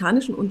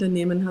amerikanischen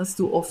Unternehmen hast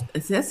du oft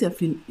sehr, sehr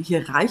viel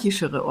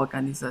hierarchischere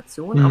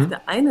Organisationen auf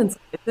der einen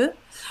Seite,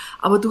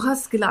 aber du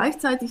hast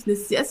gleichzeitig eine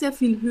sehr, sehr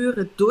viel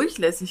höhere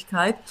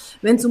Durchlässigkeit,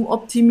 wenn es um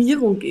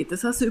Optimierung geht.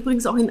 Das hast du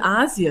übrigens auch in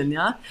Asien,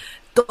 ja.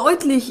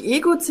 Deutlich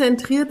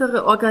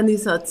egozentriertere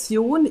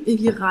Organisation,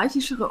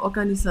 hierarchischere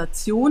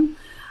Organisation,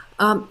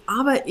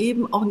 aber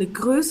eben auch eine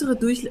größere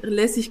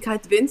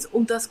Durchlässigkeit, wenn es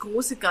um das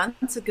große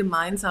ganze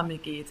Gemeinsame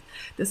geht.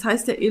 Das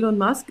heißt, der Elon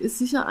Musk ist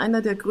sicher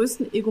einer der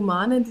größten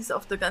Egomanen, die es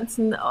auf dem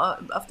ganzen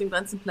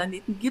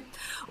Planeten gibt.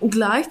 Und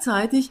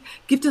gleichzeitig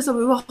gibt es aber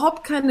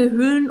überhaupt keine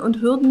Hüllen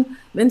und Hürden,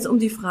 wenn es um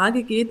die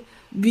Frage geht,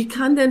 wie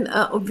kann denn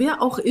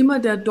wer auch immer,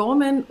 der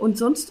Dorman und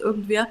sonst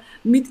irgendwer,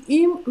 mit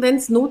ihm, wenn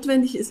es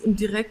notwendig ist, im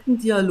direkten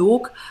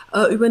Dialog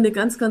über eine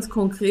ganz, ganz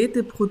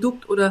konkrete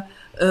Produkt- oder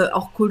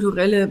auch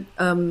kulturelle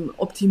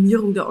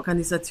Optimierung der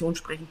Organisation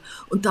sprechen.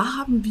 Und da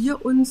haben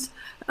wir uns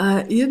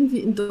irgendwie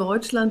in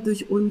Deutschland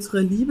durch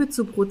unsere Liebe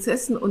zu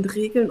Prozessen und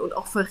Regeln und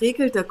auch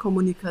verregelter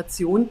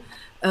Kommunikation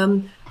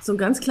so ein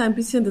ganz klein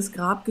bisschen das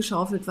Grab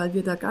geschaufelt, weil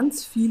wir da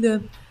ganz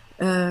viele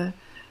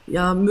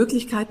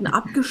Möglichkeiten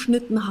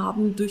abgeschnitten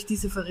haben, durch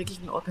diese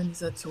verregelten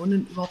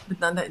Organisationen überhaupt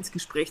miteinander ins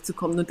Gespräch zu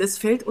kommen. Und das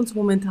fällt uns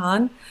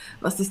momentan,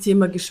 was das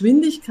Thema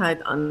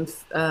Geschwindigkeit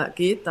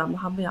angeht, da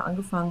haben wir ja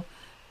angefangen,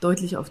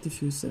 deutlich auf die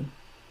Füße.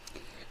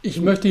 Ich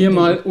möchte hier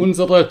mal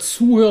unsere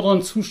Zuhörer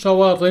und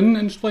Zuschauerinnen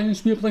entsprechend ins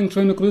Spiel bringen.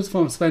 Schöne Grüße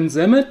von Sven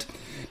Semmet,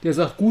 der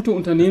sagt, gute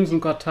Unternehmens-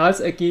 und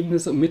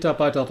Quartalsergebnisse und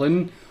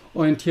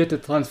mitarbeiterinnenorientierte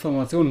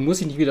Transformation,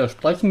 muss ich nicht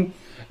widersprechen.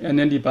 Er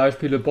nennt die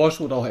Beispiele Bosch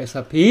oder auch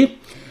SAP.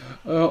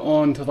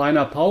 Und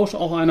Rainer Pausch,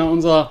 auch einer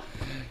unserer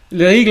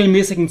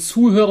regelmäßigen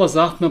Zuhörer,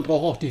 sagt, man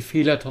braucht auch die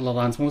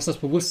Fehlertoleranz. Man muss das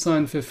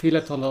Bewusstsein für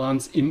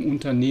Fehlertoleranz im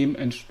Unternehmen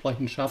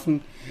entsprechend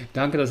schaffen.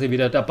 Danke, dass ihr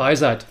wieder dabei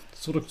seid.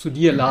 Zurück zu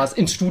dir, Lars,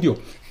 ins Studio.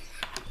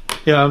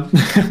 Ja,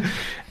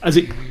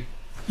 also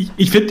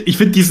ich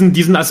find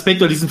diesen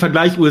Aspekt oder diesen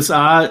Vergleich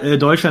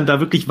USA-Deutschland da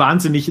wirklich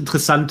wahnsinnig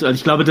interessant.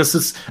 Ich glaube, das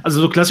ist,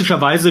 also so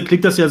klassischerweise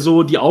klingt das ja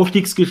so, die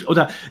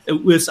oder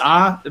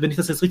USA, wenn ich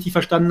das jetzt richtig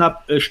verstanden habe,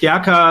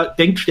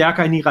 denkt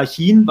stärker in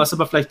Hierarchien, was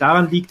aber vielleicht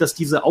daran liegt, dass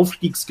diese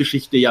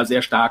Aufstiegsgeschichte ja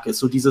sehr stark ist.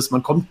 So dieses,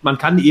 man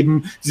kann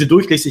eben diese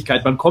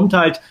Durchlässigkeit,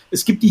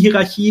 es gibt die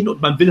Hierarchien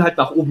und man will halt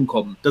nach oben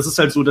kommen. Das ist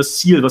halt so das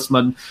Ziel, was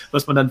man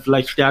dann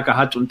vielleicht stärker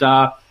hat und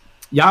da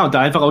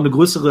einfach auch eine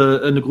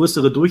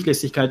größere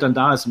Durchlässigkeit dann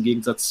da ist im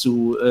Gegensatz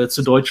zu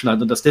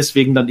Deutschland und dass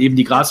deswegen dann eben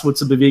die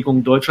Graswurzelbewegungen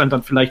in Deutschland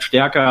dann vielleicht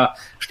stärker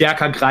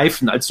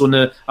greifen als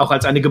auch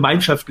als eine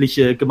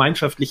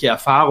gemeinschaftliche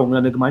Erfahrung oder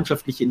eine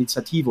gemeinschaftliche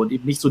Initiative und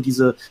eben nicht so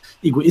diese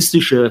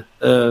egoistische,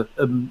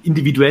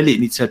 individuelle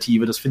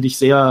Initiative. Das finde ich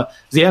sehr,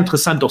 sehr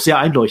interessant, auch sehr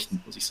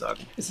einleuchtend, muss ich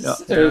sagen. Es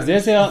ist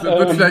sehr, sehr. Ich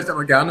würde vielleicht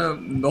aber gerne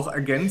noch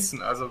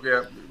ergänzen. Also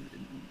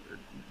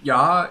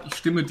ich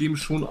stimme dem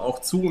schon auch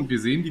zu und wir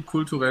sehen die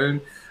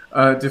kulturellen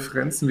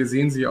Differenzen, wir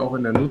sehen sie auch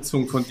in der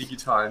Nutzung von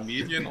digitalen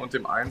Medien und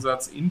dem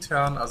Einsatz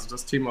intern, also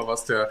das Thema,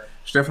 was der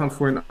Stefan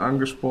vorhin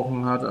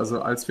angesprochen hat,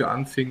 also als wir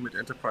anfingen mit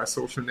Enterprise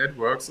Social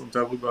Networks und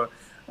darüber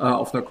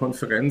auf einer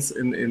Konferenz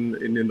in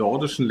den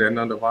nordischen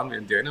Ländern, da waren wir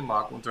in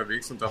Dänemark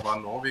unterwegs und da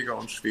waren Norweger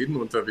und Schweden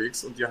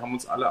unterwegs und die haben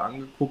uns alle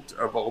angeguckt,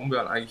 warum wir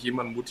dann eigentlich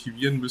jemanden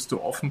motivieren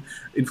müsste, offen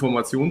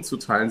Informationen zu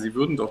teilen. Sie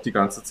würden doch die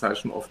ganze Zeit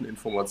schon offen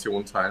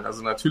Informationen teilen.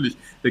 Also natürlich,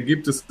 da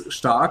gibt es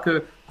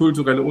starke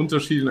kulturelle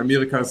Unterschiede. In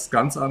Amerika ist es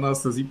ganz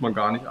anders, da sieht man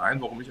gar nicht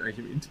ein, warum ich eigentlich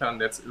im internen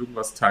Netz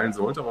irgendwas teilen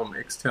sollte, aber im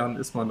externen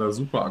ist man da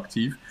super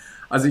aktiv.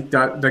 Also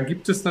da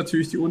gibt es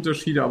natürlich die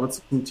Unterschiede, aber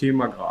zum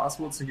Thema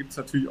Graswurzeln gibt es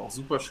natürlich auch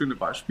super schöne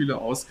Beispiele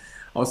aus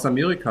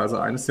Amerika. Also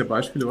eines der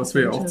Beispiele, was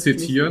wir ja auch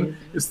zitieren,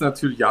 ist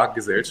natürlich ja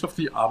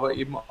gesellschaftlich, aber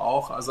eben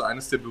auch also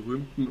eines der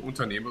berühmten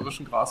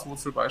unternehmerischen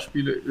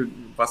Graswurzelbeispiele,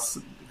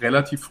 was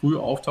relativ früh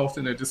auftaucht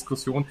in der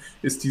Diskussion,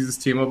 ist dieses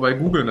Thema bei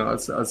Google, ne?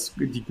 Als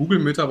die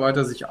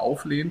Google-Mitarbeiter sich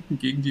auflehnten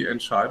gegen die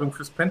Entscheidung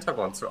fürs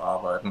Pentagon zu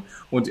arbeiten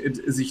und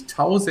sich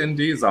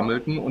Tausende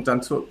sammelten und dann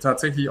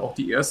tatsächlich auch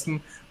die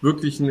ersten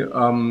wirklichen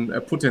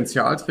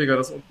Potenzialträger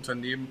das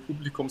Unternehmen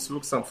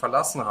publikumswirksam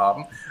verlassen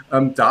haben.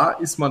 Da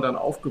ist man dann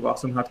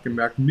aufgewacht und hat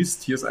gemerkt,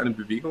 Mist, hier ist eine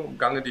Bewegung im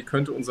Gange, die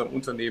könnte unserem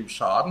Unternehmen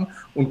schaden.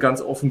 Und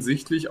ganz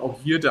offensichtlich auch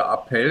hier der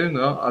Appell,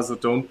 ne, also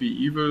don't be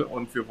evil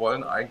und wir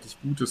wollen eigentlich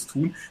Gutes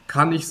tun.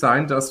 Kann nicht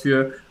sein, dass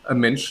wir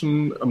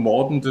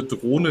menschenmordende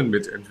Drohnen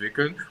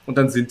mitentwickeln und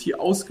dann sind die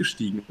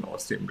ausgestiegen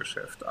aus dem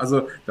Geschäft.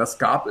 Also das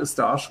gab es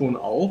da schon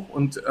auch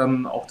und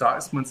auch da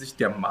ist man sich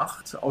der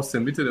Macht aus der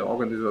Mitte der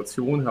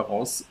Organisation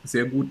heraus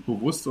sehr gut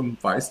bewusst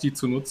und weiß, die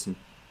zu nutzen.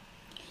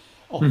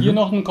 Auch hier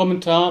noch ein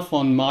Kommentar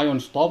von Marion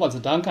Straub. Also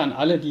danke an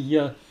alle, die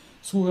hier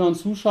zuhören,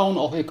 zuschauen.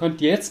 Auch ihr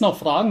könnt jetzt noch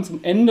Fragen zum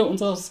Ende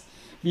unseres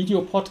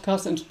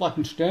Videopodcasts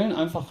entsprechend stellen.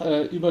 Einfach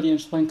über die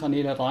entsprechenden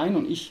Kanäle rein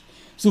und ich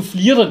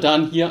souffliere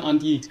dann hier an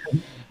die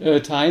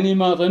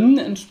Teilnehmerinnen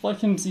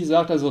entsprechend. Sie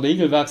sagt also,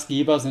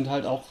 Regelwerksgeber sind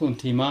halt auch so ein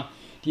Thema,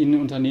 die in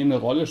den Unternehmen eine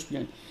Rolle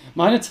spielen.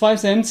 Meine 2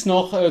 Cents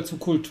noch zu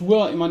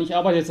Kultur. Ich meine, ich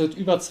arbeite jetzt seit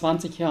über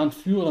 20 Jahren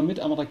für oder mit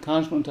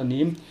amerikanischen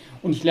Unternehmen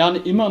und ich lerne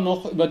immer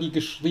noch über die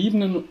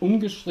geschriebenen und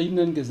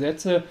ungeschriebenen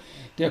Gesetze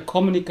der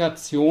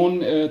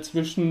Kommunikation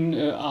zwischen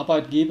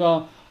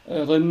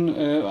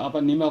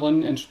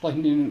Arbeitnehmerinnen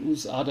entsprechend in den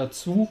USA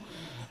dazu.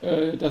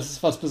 Dass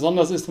es was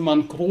Besonderes ist, wenn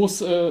man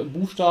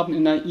Großbuchstaben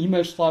in einer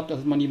E-Mail schreibt,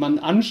 dass man jemanden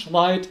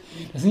anschreit.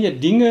 Das sind ja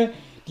Dinge,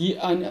 die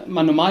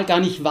man normal gar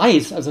nicht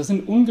weiß. Also das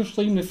sind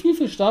ungeschriebene, viel,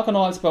 viel stärker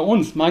noch als bei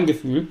uns, mein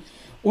Gefühl.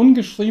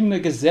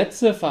 Ungeschriebene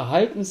Gesetze,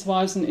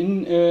 Verhaltensweisen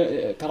in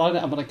gerade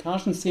der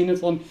amerikanischen Szene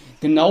drin,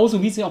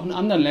 genauso wie sie auch in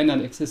anderen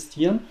Ländern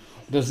existieren.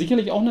 Und das ist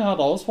sicherlich auch eine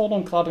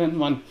Herausforderung, gerade wenn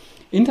man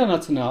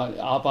international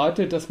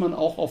arbeitet, dass man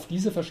auch auf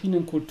diese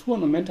verschiedenen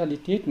Kulturen und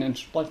Mentalitäten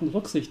entsprechend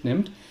Rücksicht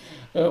nimmt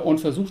und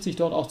versucht, sich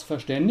dort auch zu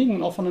verständigen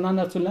und auch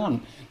voneinander zu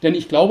lernen. Denn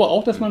ich glaube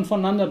auch, dass man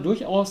voneinander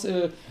durchaus,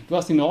 du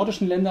hast die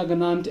nordischen Länder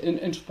genannt,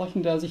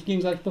 entsprechend da sich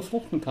gegenseitig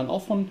befruchten kann,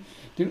 auch von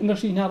den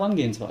unterschiedlichen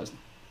Herangehensweisen.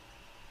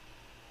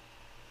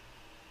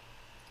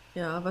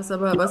 Ja, was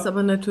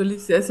aber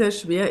natürlich sehr, sehr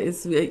schwer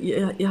ist.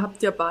 Ihr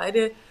habt ja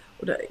beide,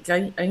 oder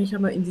eigentlich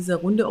haben wir in dieser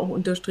Runde auch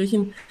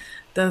unterstrichen,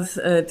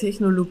 dass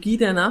Technologie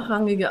der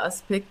nachrangige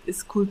Aspekt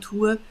ist,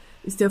 Kultur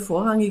ist der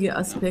vorrangige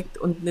Aspekt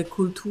und eine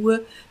Kultur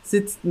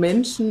sitzt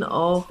Menschen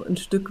auch ein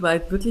Stück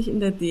weit wirklich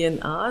in der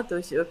DNA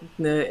durch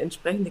irgendeine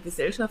entsprechende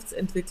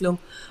Gesellschaftsentwicklung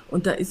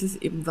und da ist es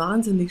eben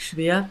wahnsinnig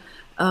schwer,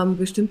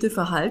 bestimmte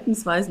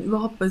Verhaltensweisen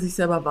überhaupt bei sich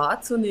selber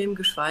wahrzunehmen,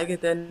 geschweige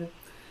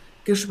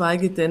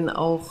denn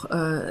auch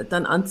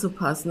dann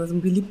anzupassen. Also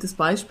ein beliebtes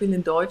Beispiel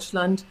in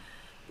Deutschland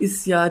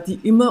ist ja die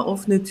immer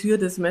offene Tür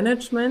des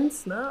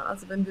Managements, ne?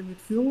 Also wenn wir mit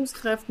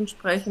Führungskräften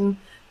sprechen,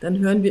 dann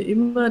hören wir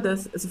immer,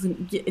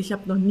 ich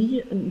habe noch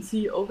nie einen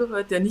CEO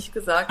gehört, der nicht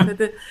gesagt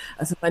hätte,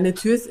 also meine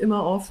Tür ist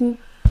immer offen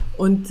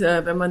und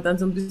wenn man dann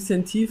so ein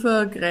bisschen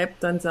tiefer gräbt,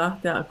 dann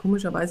sagt er,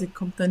 komischerweise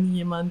kommt da nie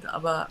jemand,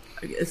 aber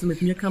also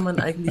mit mir kann man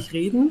eigentlich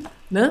reden,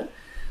 ne?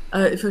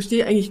 Ich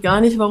verstehe eigentlich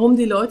gar nicht, warum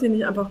die Leute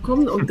nicht einfach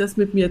kommen und das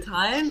mit mir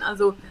teilen.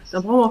 Also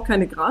da brauchen wir auch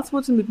keine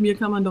Graswurzeln, mit mir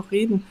kann man doch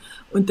reden.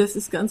 Und das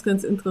ist ganz,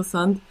 ganz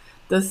interessant,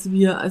 dass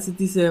wir also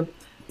diese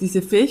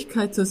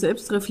Fähigkeit zur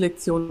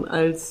Selbstreflexion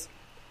als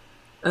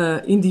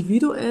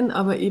Individuen,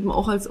 aber eben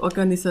auch als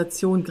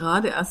Organisation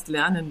gerade erst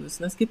lernen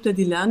müssen. Es gibt ja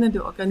die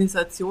lernende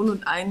Organisation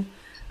und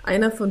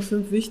einer von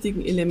 5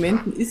 wichtigen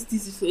Elementen ist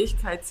diese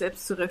Fähigkeit,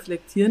 selbst zu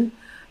reflektieren.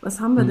 Was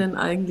haben wir denn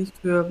eigentlich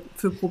für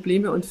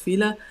Probleme und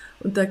Fehler?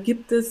 Und da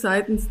gibt es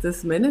seitens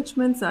des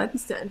Managements,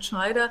 seitens der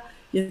Entscheider,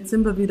 jetzt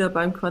sind wir wieder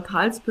beim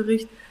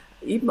Quartalsbericht,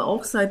 eben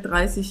auch seit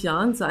 30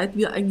 Jahren, seit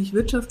wir eigentlich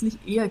wirtschaftlich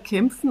eher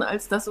kämpfen,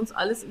 als dass uns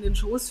alles in den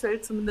Schoß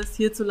fällt, zumindest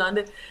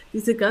hierzulande,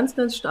 diese ganz,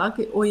 ganz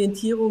starke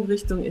Orientierung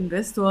Richtung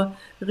Investor,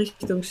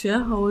 Richtung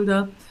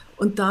Shareholder.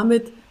 Und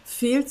damit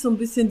fehlt so ein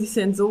bisschen die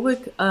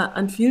Sensorik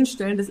an vielen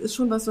Stellen. Das ist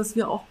schon was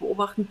wir auch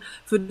beobachten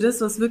für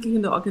das, was wirklich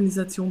in der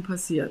Organisation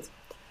passiert.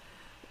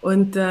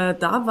 Und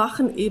da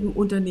wachen eben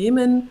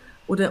Unternehmen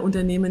oder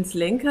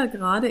Unternehmenslenker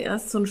gerade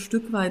erst so ein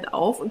Stück weit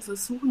auf und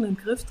versuchen, einen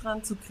Griff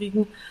dran zu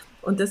kriegen,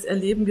 Und das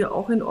erleben wir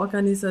auch in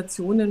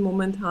Organisationen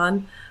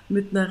momentan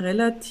mit einer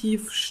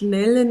relativ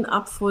schnellen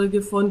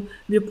Abfolge von,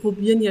 wir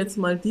probieren jetzt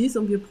mal dies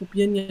und wir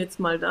probieren jetzt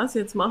mal das,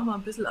 jetzt machen wir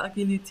ein bisschen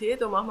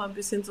Agilität und machen wir ein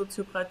bisschen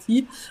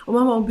Soziokratie und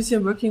machen wir ein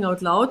bisschen Working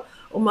Out Loud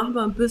und machen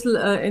wir ein bisschen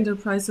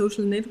Enterprise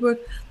Social Network,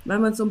 weil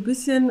man so ein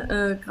bisschen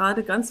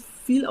gerade ganz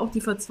viel auch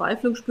die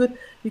Verzweiflung spürt,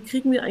 wie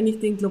kriegen wir eigentlich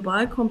den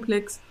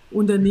Globalkomplex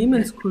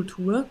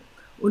Unternehmenskultur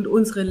und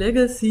unsere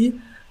Legacy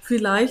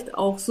vielleicht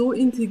auch so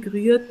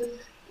integriert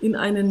in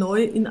ein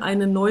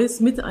neues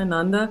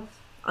Miteinander,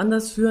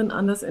 anders führen,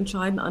 anders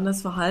entscheiden,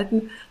 anders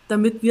verhalten,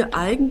 damit wir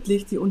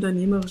eigentlich die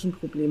unternehmerischen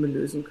Probleme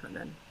lösen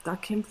können. Da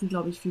kämpfen,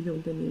 glaube ich, viele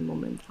Unternehmen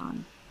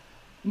momentan.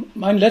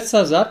 Mein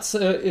letzter Satz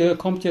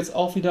kommt jetzt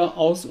auch wieder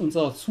aus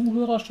unserer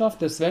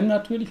Zuhörerschaft, der Sven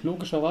natürlich,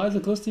 logischerweise.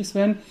 Grüß dich,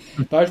 Sven.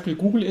 Beispiel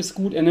Google ist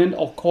gut, er nennt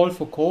auch Call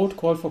for Code.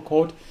 Call for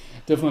Code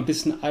dürfen wir ein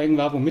bisschen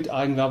Eigenwerbung mit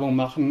Eigenwerbung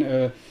machen,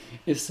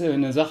 ist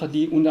eine Sache,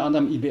 die unter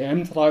anderem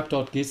IBM treibt.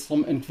 Dort geht es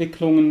darum,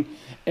 Entwicklungen,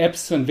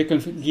 Apps zu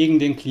entwickeln gegen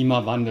den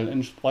Klimawandel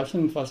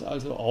entsprechend, was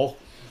also auch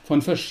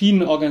von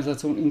verschiedenen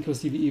Organisationen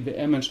inklusive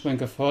IBM entsprechend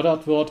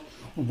gefördert wird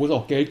und wo es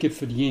auch Geld gibt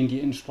für diejenigen, die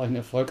entsprechend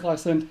erfolgreich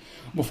sind.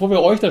 Und bevor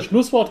wir euch das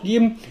Schlusswort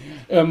geben,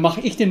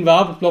 mache ich den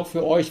Werbeblock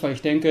für euch, weil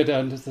ich denke,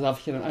 das darf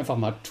ich ja dann einfach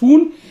mal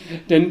tun,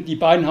 denn die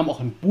beiden haben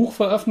auch ein Buch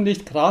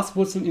veröffentlicht,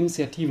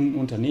 Graswurzelinitiativen in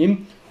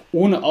Unternehmen,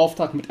 ohne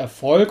Auftrag mit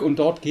Erfolg, und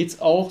dort geht es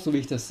auch, so wie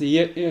ich das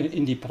sehe,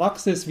 in die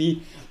Praxis.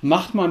 Wie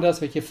macht man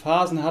das? Welche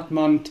Phasen hat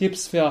man?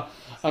 Tipps für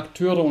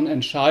Akteure und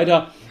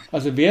Entscheider.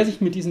 Also wer sich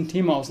mit diesem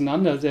Thema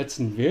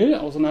auseinandersetzen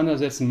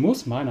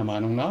muss, meiner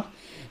Meinung nach,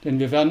 denn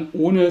wir werden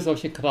ohne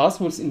solche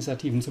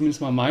Graswurzelinitiativen,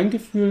 zumindest mal mein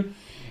Gefühl,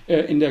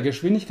 in der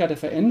Geschwindigkeit der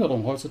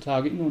Veränderung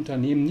heutzutage in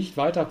Unternehmen nicht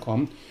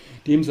weiterkommen.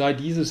 Dem sei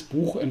dieses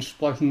Buch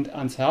entsprechend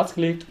ans Herz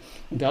gelegt.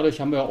 Und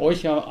dadurch haben wir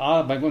euch ja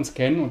A, weil wir uns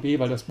kennen, und B,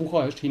 weil das Buch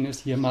erschienen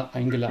ist, hier mal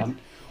eingeladen.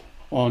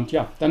 Und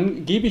ja,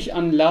 dann gebe ich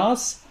an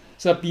Lars,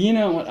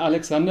 Sabine und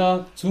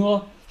Alexander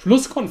zur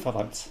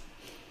Schlusskonferenz.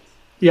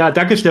 Ja,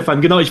 danke,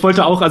 Stefan. Genau, ich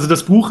wollte auch, also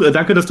das Buch,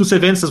 danke, dass du es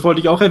erwähnst, das wollte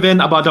ich auch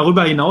erwähnen, aber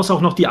darüber hinaus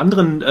auch noch die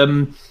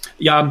anderen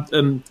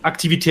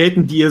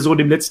Aktivitäten, die ihr so in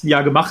dem letzten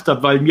Jahr gemacht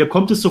habt, weil mir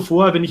kommt es so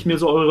vor, wenn ich mir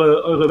so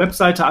eure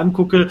Webseite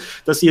angucke,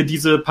 dass ihr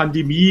diese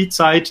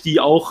Pandemiezeit, die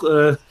auch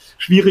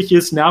schwierig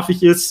ist,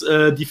 nervig ist,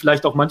 die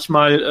vielleicht auch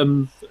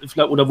manchmal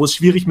oder wo es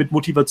schwierig mit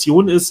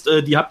Motivation ist,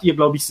 die habt ihr,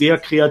 glaube ich, sehr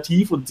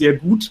kreativ und sehr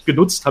gut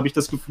genutzt, habe ich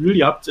das Gefühl.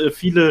 Ihr habt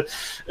viele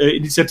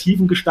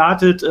Initiativen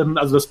gestartet.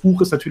 Also das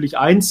Buch ist natürlich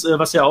eins,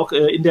 was ja auch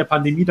in der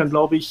Pandemie dann,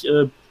 glaube ich,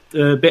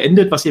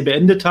 was ihr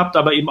beendet habt,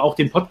 aber eben auch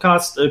den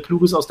Podcast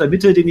Kluges aus der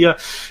Mitte, den ihr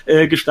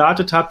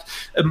gestartet habt.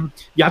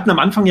 Wir hatten am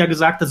Anfang ja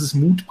gesagt, dass es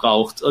Mut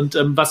braucht, und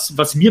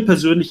was mir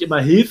persönlich immer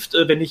hilft,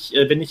 wenn ich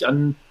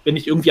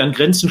irgendwie an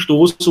Grenzen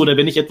stoße oder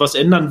wenn ich etwas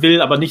ändern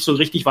will, aber nicht so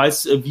richtig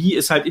weiß, wie,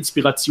 ist halt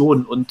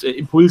Inspiration und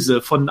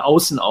Impulse von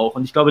außen auch.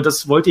 Und ich glaube,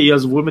 das wollt ihr ja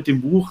sowohl mit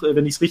dem Buch,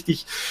 wenn ich es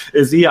richtig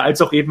sehe,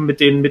 als auch eben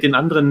mit den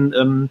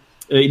anderen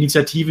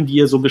Initiativen, die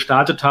ihr so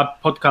gestartet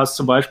habt, Podcasts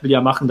zum Beispiel ja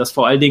machen, dass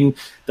vor allen Dingen,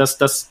 dass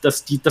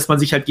man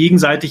sich halt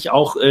gegenseitig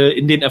auch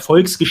in den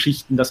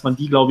Erfolgsgeschichten, dass man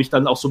die, glaube ich,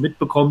 dann auch so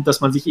mitbekommt,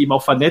 dass man sich eben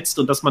auch vernetzt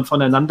und dass man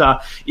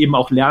voneinander eben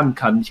auch lernen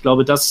kann. Ich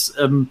glaube, das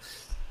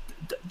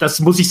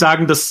muss ich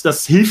sagen,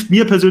 das hilft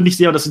mir persönlich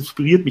sehr und das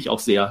inspiriert mich auch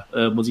sehr,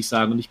 muss ich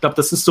sagen. Und ich glaube,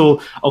 das ist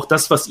so auch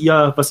das, was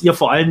ihr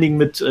vor allen Dingen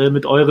mit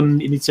euren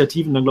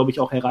Initiativen dann, glaube ich,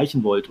 auch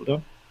erreichen wollt,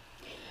 oder?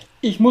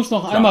 Ich muss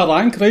noch einmal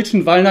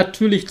reingrätschen, weil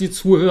natürlich die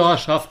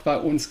Zuhörerschaft bei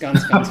uns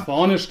ganz, ganz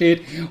vorne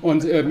steht.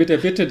 Und mit der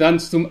Bitte dann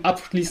zum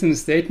abschließenden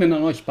Statement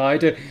an euch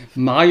beide.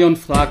 Marion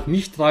fragt,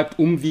 mich treibt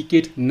wie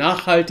geht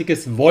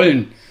nachhaltiges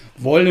Wollen?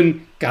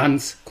 Wollen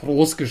ganz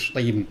groß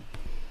geschrieben.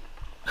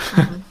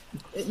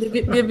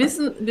 Wir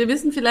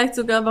wissen vielleicht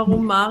sogar,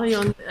 warum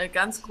Marion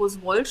ganz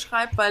groß Woll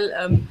schreibt,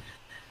 weil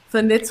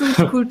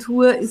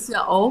Vernetzungskultur ist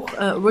ja auch,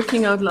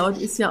 Working Out Loud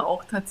ist ja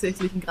auch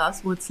tatsächlich ein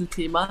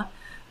Graswurzelthema.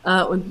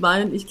 Und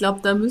Marion, ich glaube,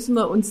 da müssen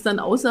wir uns dann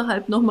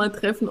außerhalb nochmal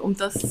treffen, um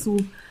das zu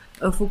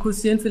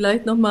fokussieren.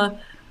 Vielleicht nochmal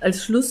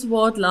als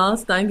Schlusswort,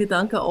 Lars, dein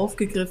Gedanke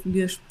aufgegriffen.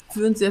 Wir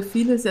führen sehr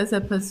viele, sehr,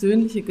 sehr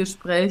persönliche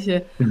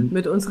Gespräche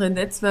mit unseren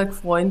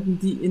Netzwerkfreunden,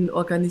 die in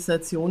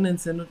Organisationen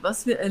sind. Und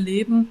was wir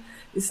erleben,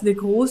 ist eine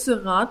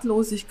große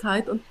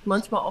Ratlosigkeit und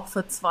manchmal auch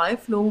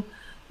Verzweiflung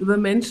über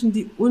Menschen,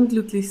 die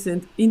unglücklich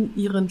sind in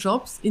ihren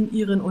Jobs, in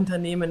ihren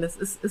Unternehmen. Es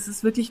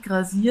ist wirklich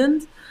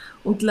grassierend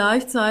und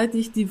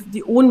gleichzeitig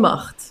die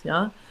Ohnmacht,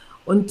 ja.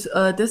 Und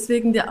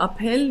deswegen der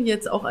Appell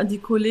jetzt auch an die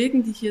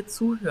Kollegen, die hier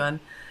zuhören,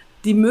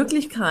 die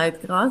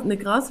Möglichkeit, eine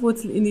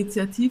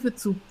Graswurzelinitiative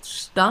zu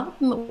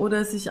starten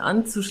oder sich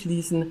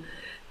anzuschließen,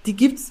 die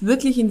gibt's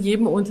wirklich in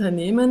jedem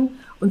Unternehmen,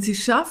 und sie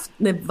schafft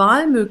eine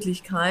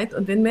Wahlmöglichkeit.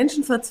 Und wenn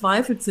Menschen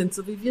verzweifelt sind,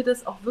 so wie wir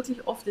das auch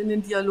wirklich oft in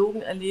den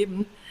Dialogen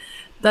erleben,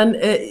 dann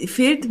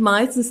fehlt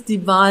meistens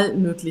die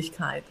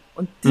Wahlmöglichkeit.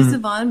 Und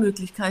diese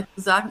Wahlmöglichkeit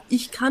zu sagen,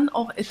 ich kann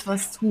auch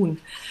etwas tun,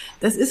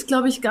 das ist,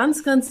 glaube ich,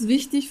 ganz, ganz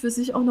wichtig für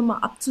sich auch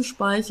nochmal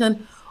abzuspeichern,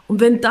 Und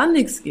wenn dann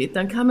nichts geht,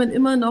 dann kann man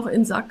immer noch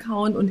in den Sack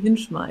hauen und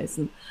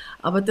hinschmeißen.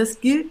 Aber das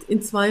gilt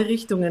in zwei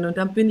Richtungen und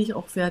dann bin ich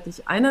auch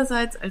fertig.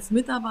 Einerseits als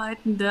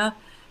Mitarbeitender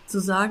zu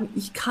sagen,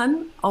 ich kann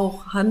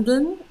auch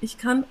handeln, ich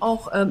kann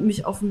auch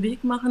mich auf den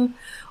Weg machen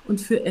und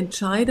für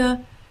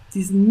Entscheider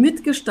diesen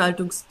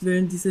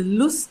Mitgestaltungswillen, diese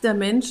Lust der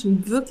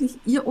Menschen, wirklich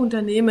ihr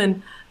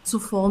Unternehmen zu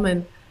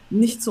formen,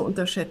 nicht zu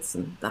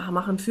unterschätzen. Da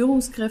machen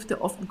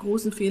Führungskräfte oft einen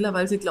großen Fehler,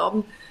 weil sie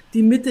glauben,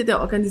 die Mitte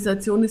der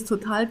Organisation ist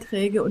total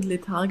träge und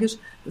lethargisch.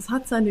 Das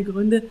hat seine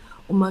Gründe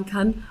und man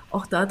kann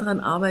auch daran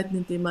arbeiten,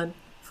 indem man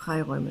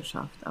Freiräume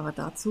schafft. Aber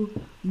dazu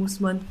muss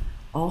man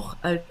auch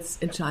als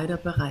Entscheider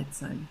bereit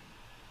sein.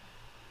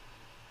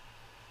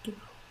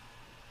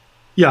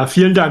 Ja,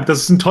 vielen Dank. Das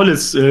ist ein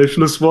tolles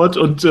Schlusswort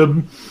und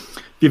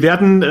wir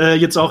werden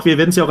wir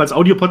werden es ja auch als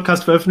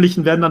Audiopodcast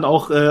veröffentlichen, werden dann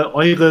auch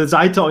eure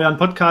Seite, euren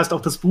Podcast, auch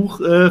das Buch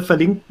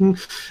verlinken,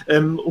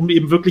 um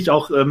eben wirklich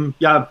auch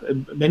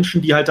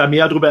Menschen, die halt da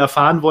mehr darüber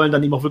erfahren wollen,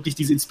 dann eben auch wirklich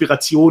diese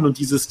Inspiration und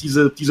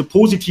diese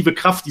positive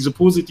Kraft, diese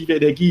positive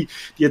Energie,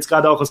 die jetzt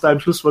gerade auch aus deinem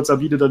Schlusswort,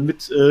 Sabine, dann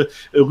mit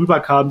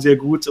rüberkam, sehr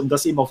gut, um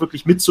das eben auch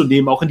wirklich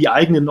mitzunehmen, auch in die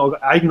eigene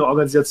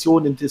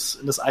Organisation, in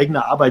das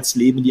eigene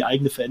Arbeitsleben, in die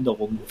eigene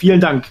Veränderung. Vielen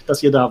Dank,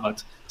 dass ihr da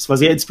wart. Das war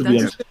sehr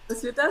inspirierend. Danke,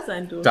 dass wir da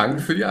sein durften.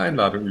 Danke für die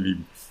Einladung, ihr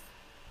Lieben.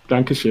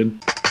 Dankeschön.